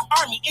 AR got an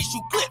army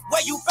issue clip.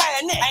 Where you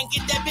find that? I ain't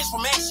get that bitch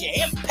from Action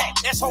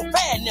Impact. That's on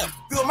fan them.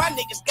 Few of my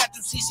niggas got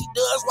them CC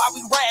dubs while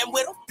we riding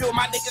with them. Few of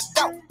my niggas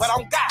don't, but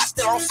on God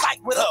still on sight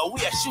with her.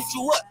 We'll shoot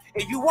you up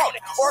if you want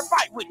it or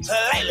fight with you.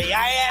 Lately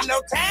I ain't had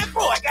no time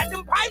for it. Got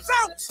them pipes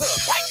on.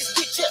 Light this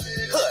bitch up.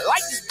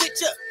 Light this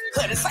bitch up.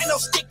 This ain't no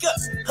stick up,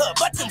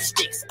 but them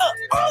sticks up.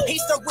 He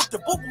stuck with the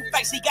boo-boo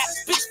face, he got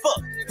his bitch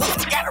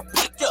fucked. Got her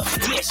picked up,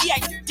 yeah, she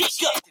ain't the dick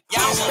up.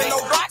 Y'all don't spend no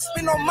blocks,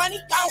 spend no money,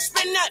 I don't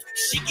spend nothing.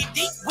 She get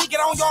deep, we get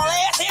on your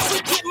ass, and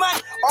we get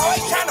money.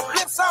 Always trying to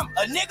flip something,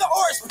 a nigga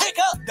or his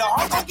pickup. The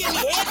hoe gon' give me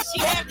head, and she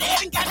have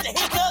that and got the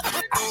hiccup.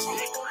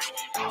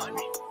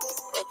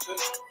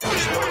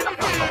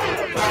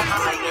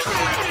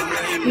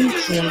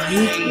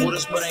 Hang with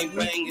us, but ain't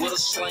bang with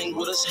us, slang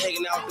with us,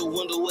 hanging out the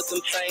window with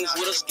them things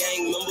with us,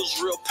 gang members,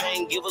 real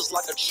pain, give us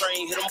like a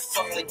train, hit them,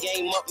 fuck the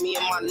game up, me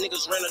and my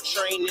niggas ran a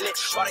train in it,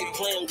 while they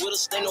playing with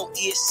us, they know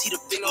EST the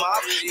big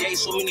mob, gave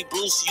so many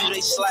blues to you,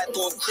 they slide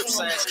throwing crip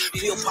signs,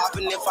 pill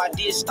popping, if I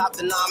did stop,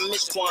 then I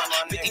missed one,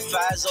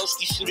 55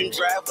 Zoski, shoot and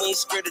drive, we ain't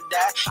scared to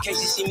die, case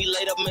you see me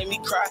laid up, made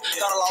me cry,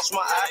 thought I lost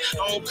my eye,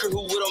 I don't care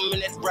who with them in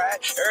that ride,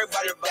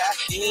 everybody die,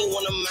 he ain't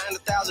wanna mind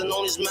 1,000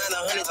 on his mind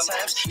 100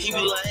 times, he be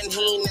lying,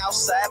 he ain't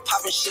outside,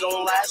 popping shit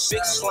on live,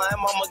 big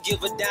slime, I'ma give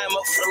a dime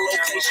up for the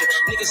location,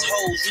 niggas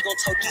hoes, we gon'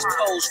 talk these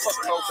poles, fuck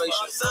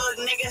probation. Thug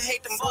nigga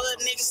hate them blood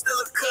niggas, still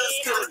a cuss,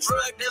 kill a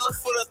drug dealer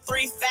for the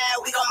 3-5,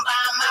 we gon'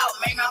 buy him out,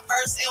 make my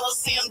first L with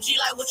CMG,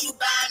 like what you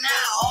buying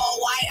now, all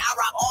white, I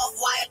rock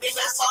off-white, bitch,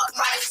 I talk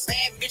price,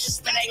 bad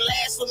bitches spend they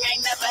last with me,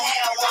 ain't never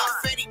had one,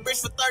 Fetty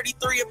bitch for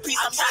 33 a piece,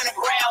 I'm tryna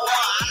grab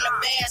one, I'm the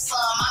bad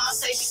son, mama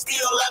say she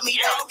still love me,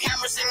 though,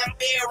 cameras in the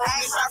bedroom,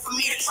 it's hard for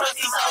me to trust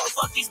these hoes,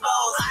 fuck these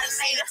balls, I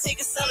just ain't a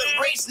ticket selling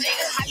bricks,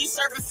 nigga, how you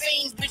serving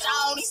fiends, bitch, I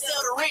only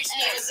sell the rich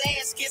niggas,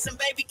 ass kissing,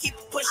 baby, keep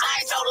it push, I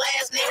ain't your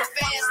last nigga,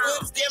 fast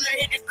lips, damn near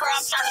hit the crowd,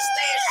 I'm tryna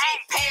stash shit,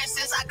 past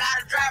since I got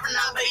a driver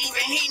number,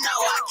 even he know,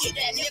 I keep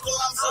that nickel,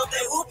 I'm so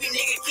that whoopie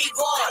nigga, keep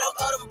going, don't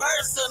throw them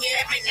birds to me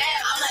every now,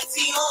 I'm like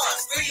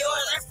T-Horns, free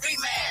yours, and free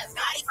mask,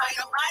 I ain't fight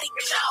nobody,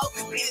 bitch, I hope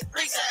you beat it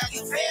 3 times,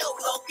 you fail,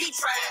 we gon' keep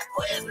trying,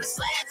 players been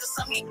slammed, till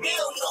some get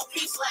killed, we gon'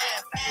 keep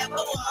slamming, 5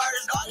 couple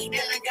murders, doggy,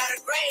 then I got a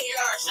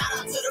graveyard, shout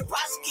out to the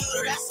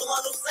prosecutor, that's the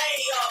one who say,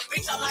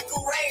 bitch, I'm like a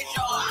rage,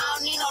 y'all, I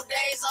don't need no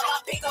days, all I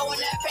pick up when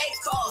that pay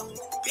call,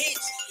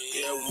 bitch.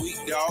 Yeah, weak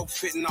dog,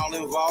 fitting all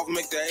involved,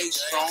 make the H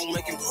strong,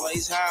 making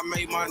plays, how I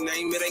made my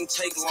name, it ain't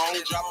take long,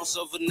 drop us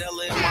some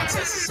vanilla in my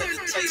test, set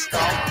the taste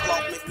off,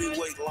 clock make me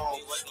wait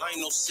long, I ain't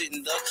no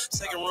sitting duck,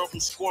 second run from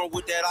scoring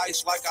with that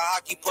ice like a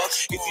hockey puck,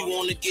 if you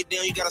wanna get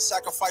down, you gotta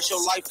sacrifice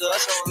your life to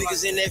us,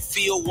 niggas in that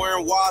field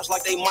wearing wires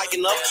like they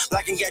micing up,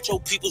 like and got your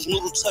people's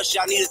noodle touch,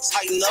 y'all need to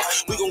tighten up,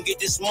 we gon' get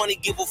this money,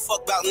 give a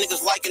fuck about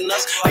niggas liking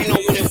us, ain't no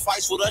winning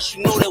fights with us,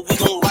 you know that we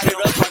gon' light it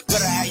up, like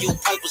better have your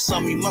pipe or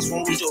something, you must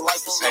wanna lose your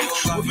life or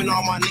something, whipping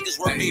all my niggas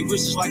work their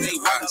wrists like they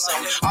writing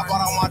something, I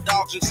brought all my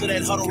dogs into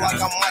that huddle like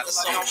I'm Mike or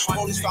something,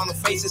 police found a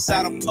face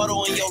inside a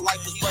puddle and your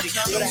life was buddy,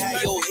 better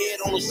have your head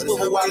on a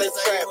swivel while in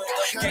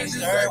traffic, can't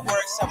you heard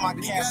words of my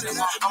captions,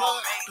 I'm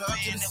a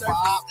man, if I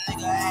op,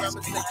 nigga ass,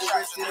 nigga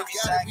trash, every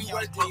sack,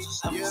 young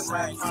closest of the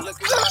rack,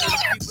 look at all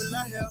the people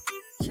I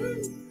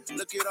helped,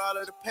 look at all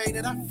of the pain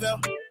that I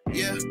felt,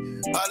 yeah,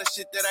 all the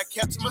shit that I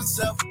kept to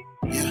myself,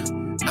 yeah,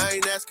 I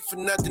ain't asking for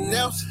nothing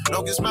else,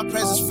 long as my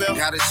presence felt.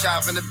 Got a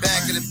shop in the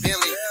back of the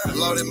Bentley,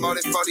 loaded more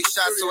than 40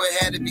 shots, so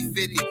it had to be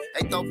 50.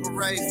 Ain't no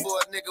parade for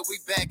a nigga, we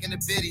back in the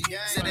biddy.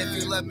 Said if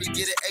you love me,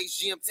 get an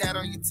HGM tat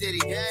on your titty.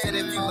 Said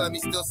if you love me,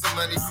 steal some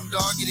money from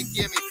doggy to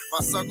give me. My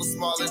circle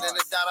smaller than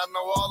a dot, I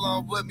know all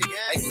on with me.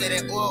 They say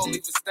that oil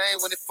leave a stain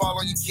when it fall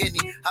on your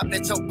kidney. I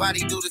bet your body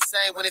do the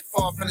same when it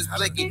fall from his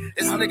blicky.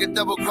 This nigga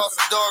double cross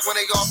the dog when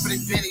they offer the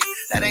pennies.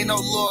 That ain't no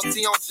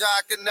loyalty on job,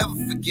 I could never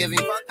forgive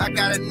him. I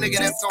got a nigga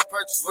that's gon'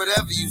 purchase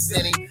whatever you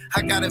send him.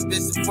 I got a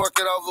bitch to fork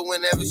it over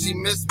whenever she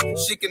miss me.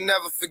 She can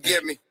never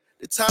forgive me.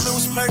 The timing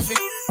was perfect.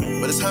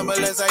 But as humble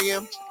as I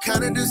am,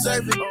 kinda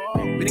deserve it.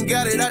 We done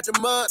got it out the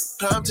mud,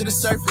 climb to the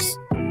surface.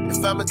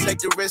 If I'ma take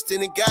the risk,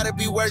 then it gotta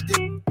be worth it.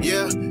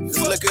 Yeah, just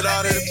look at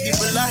all of the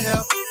people I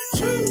helped.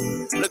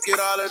 Look at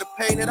all of the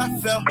pain that I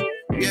felt.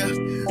 Yeah,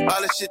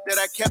 all the shit that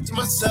I kept to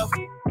myself.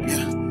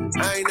 Yeah,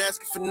 I ain't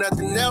asking for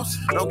nothing else.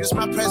 Long as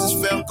my presence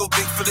felt. Go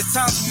big for the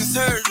times we was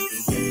hurt.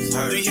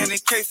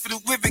 300K for the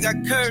whip, it got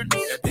curved.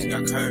 That bitch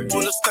got curved.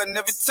 Pull up stunting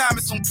every time,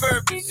 it's on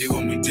purpose. They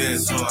want me dead,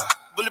 so I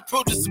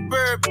Bulletproof the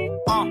suburban.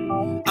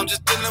 I'm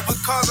just dealing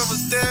with cars I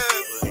was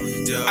dead.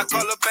 I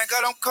call a bank,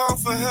 I don't call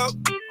for help.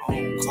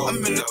 I'm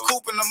in the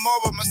coupe and I'm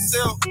all by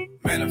myself.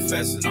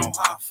 Manifesting on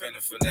how I'm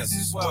finna finesse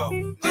as well.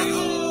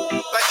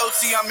 Like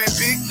OT, I'm in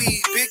big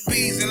league, big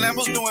B's, and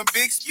Lambos doing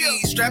big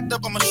speed. Strapped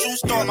up, I'm a shoe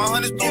store, my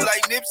hunters blue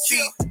like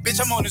Nipsey. Bitch,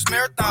 I'm on this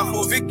marathon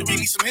for a victory,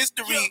 need some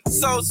history.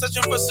 So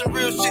searching for some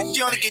real shit,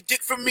 she only get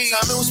dick from me.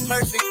 Time it was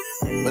perfect,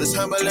 but as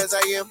humble as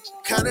I am,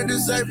 kinda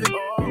deserve it.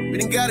 We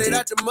done got it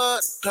out the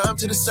mud, climb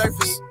to the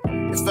surface.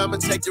 If I'ma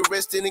take the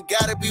risk, then it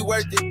gotta be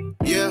worth it.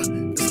 Yeah,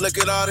 just look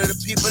at all of the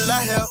people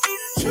I helped.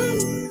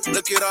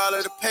 Look at all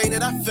of the pain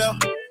that I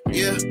felt.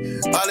 Yeah,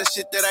 all the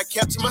shit that I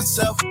kept to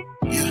myself.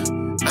 Yeah,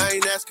 I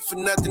ain't asking for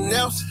nothing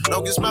else.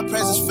 Long as my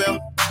presence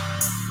felt.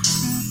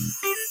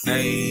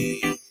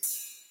 Hey,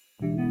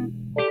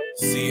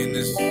 see in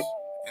this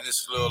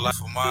little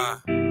life of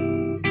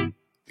mine,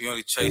 we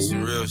only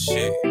chasing real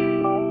shit.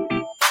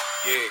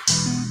 Yeah,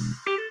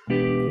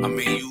 I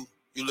mean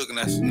you looking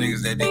at some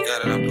niggas that they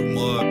got it out the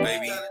mud,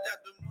 baby.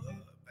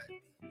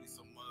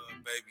 Some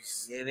mud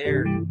babies. Yeah,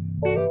 there. And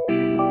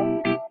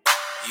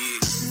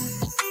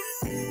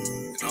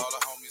all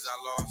the homies I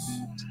lost.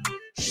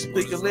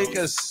 Speaking of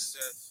Lakers,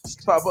 it's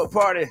the pop-up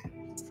party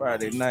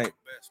Friday night.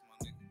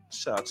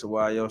 Shout out to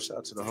YO, shout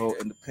out to the whole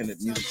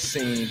independent music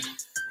scene.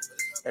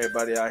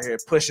 Everybody out here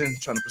pushing,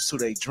 trying to pursue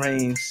their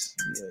dreams.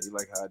 Yeah, you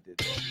like how I did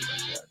that. You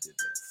like how I did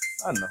that.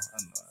 I know.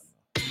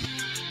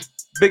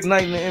 Big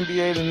night in the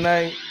NBA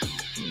tonight.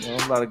 You know,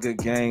 a lot of good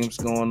games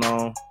going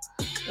on.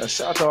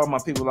 Shout out to all my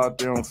people out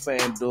there on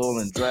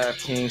FanDuel and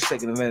DraftKings,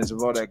 taking advantage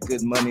of all that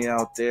good money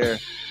out there.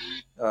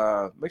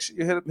 Make sure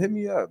you hit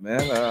me up,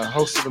 man.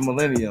 Host of the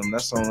Millennium.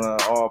 That's on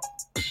all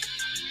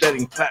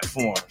betting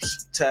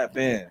platforms. Tap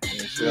in.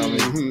 You feel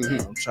me?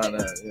 I'm trying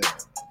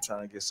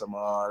to get some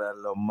of all that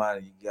little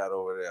money you got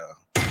over there.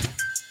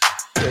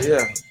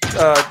 Yeah.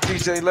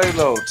 DJ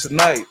Laylo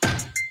tonight.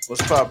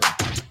 What's poppin'?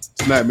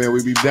 Tonight, man,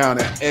 we be down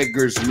at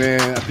Edgar's,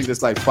 man. I think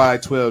that's like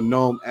 512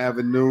 Nome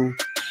Avenue.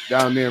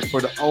 Down there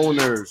for the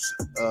owners'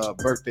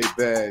 birthday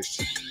bash.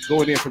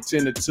 Going in from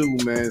 10 to 2,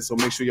 man. So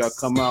make sure y'all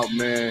come out,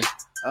 man.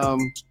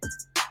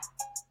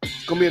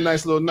 It's gonna be a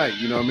nice little night,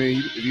 you know what I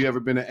mean? If you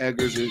ever been to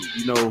Edgar's, and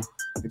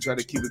try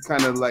to keep it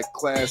kind of like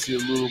classy a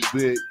little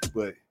bit,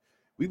 but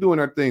we doing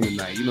our thing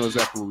tonight. You know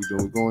exactly what we're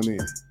doing. We're going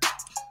in.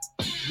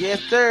 Yes,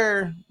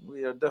 sir.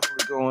 We are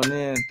definitely going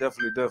in.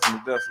 Definitely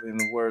in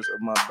the words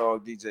of my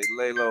dog DJ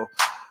Laylo.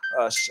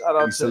 Shout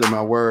out to selling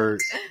my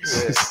words.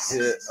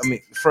 Yeah. I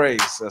mean,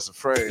 phrase. That's a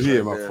phrase. Yeah,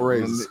 right my there.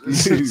 phrase.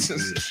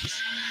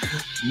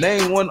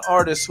 Name one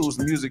artist whose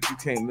music you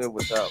can't live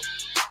without.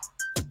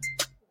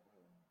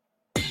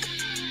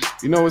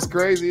 You know what's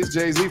crazy? It's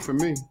Jay-Z for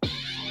me.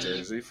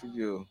 Jay-Z for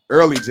you.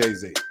 Early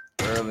Jay-Z.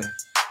 Early.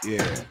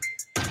 Yeah.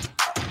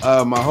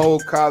 My whole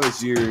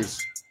college years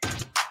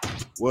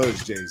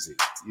was Jay-Z.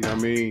 You know what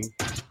I mean?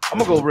 I'm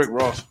gonna go Rick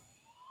Ross.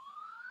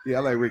 Yeah, I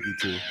like Ricky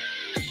too.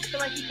 I feel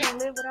like you can't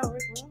live without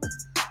Rick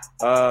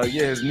Ross.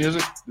 Yeah, his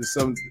music. There's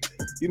some,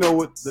 you know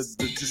what? Just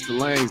the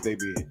lanes they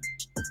be in.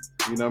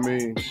 You know what I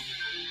mean?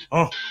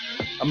 I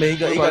mean, he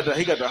got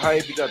the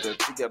hype. He got the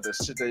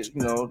shit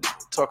that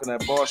talking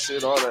that boss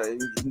shit, all that.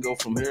 You can go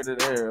from here to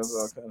there. It's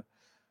all kind of,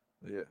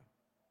 yeah.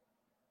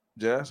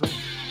 Jazz.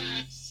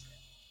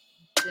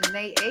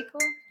 Janae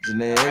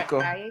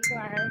Aiko. I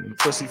heard.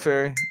 Pussy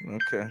Fairy.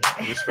 Okay.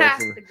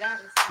 Respectfully.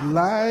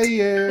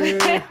 Liar.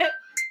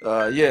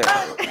 Yeah.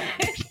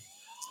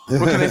 Where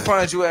can they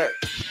find you at?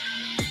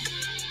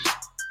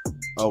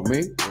 Oh,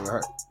 me?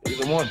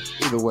 Either one.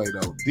 Either way,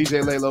 though.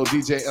 DJ Laylo,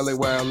 DJ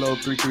LAYLO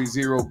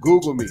 330.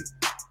 Google me.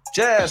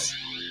 Jazz.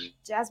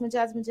 Jasmine.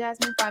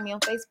 Find me on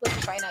Facebook.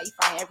 Find out you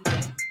find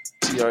everything.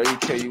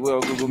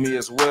 TREKUL. Google me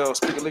as well.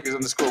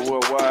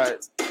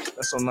 SpeakerLickers_worldwide.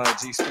 That's on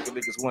IG.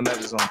 SpeakerLickers1. That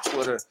is on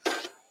Twitter.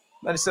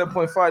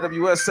 97.5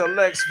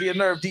 WSLX via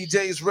Nerve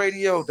DJs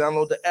Radio.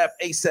 Download the app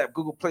ASAP.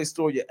 Google Play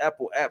Store, your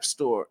Apple App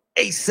Store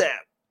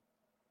ASAP.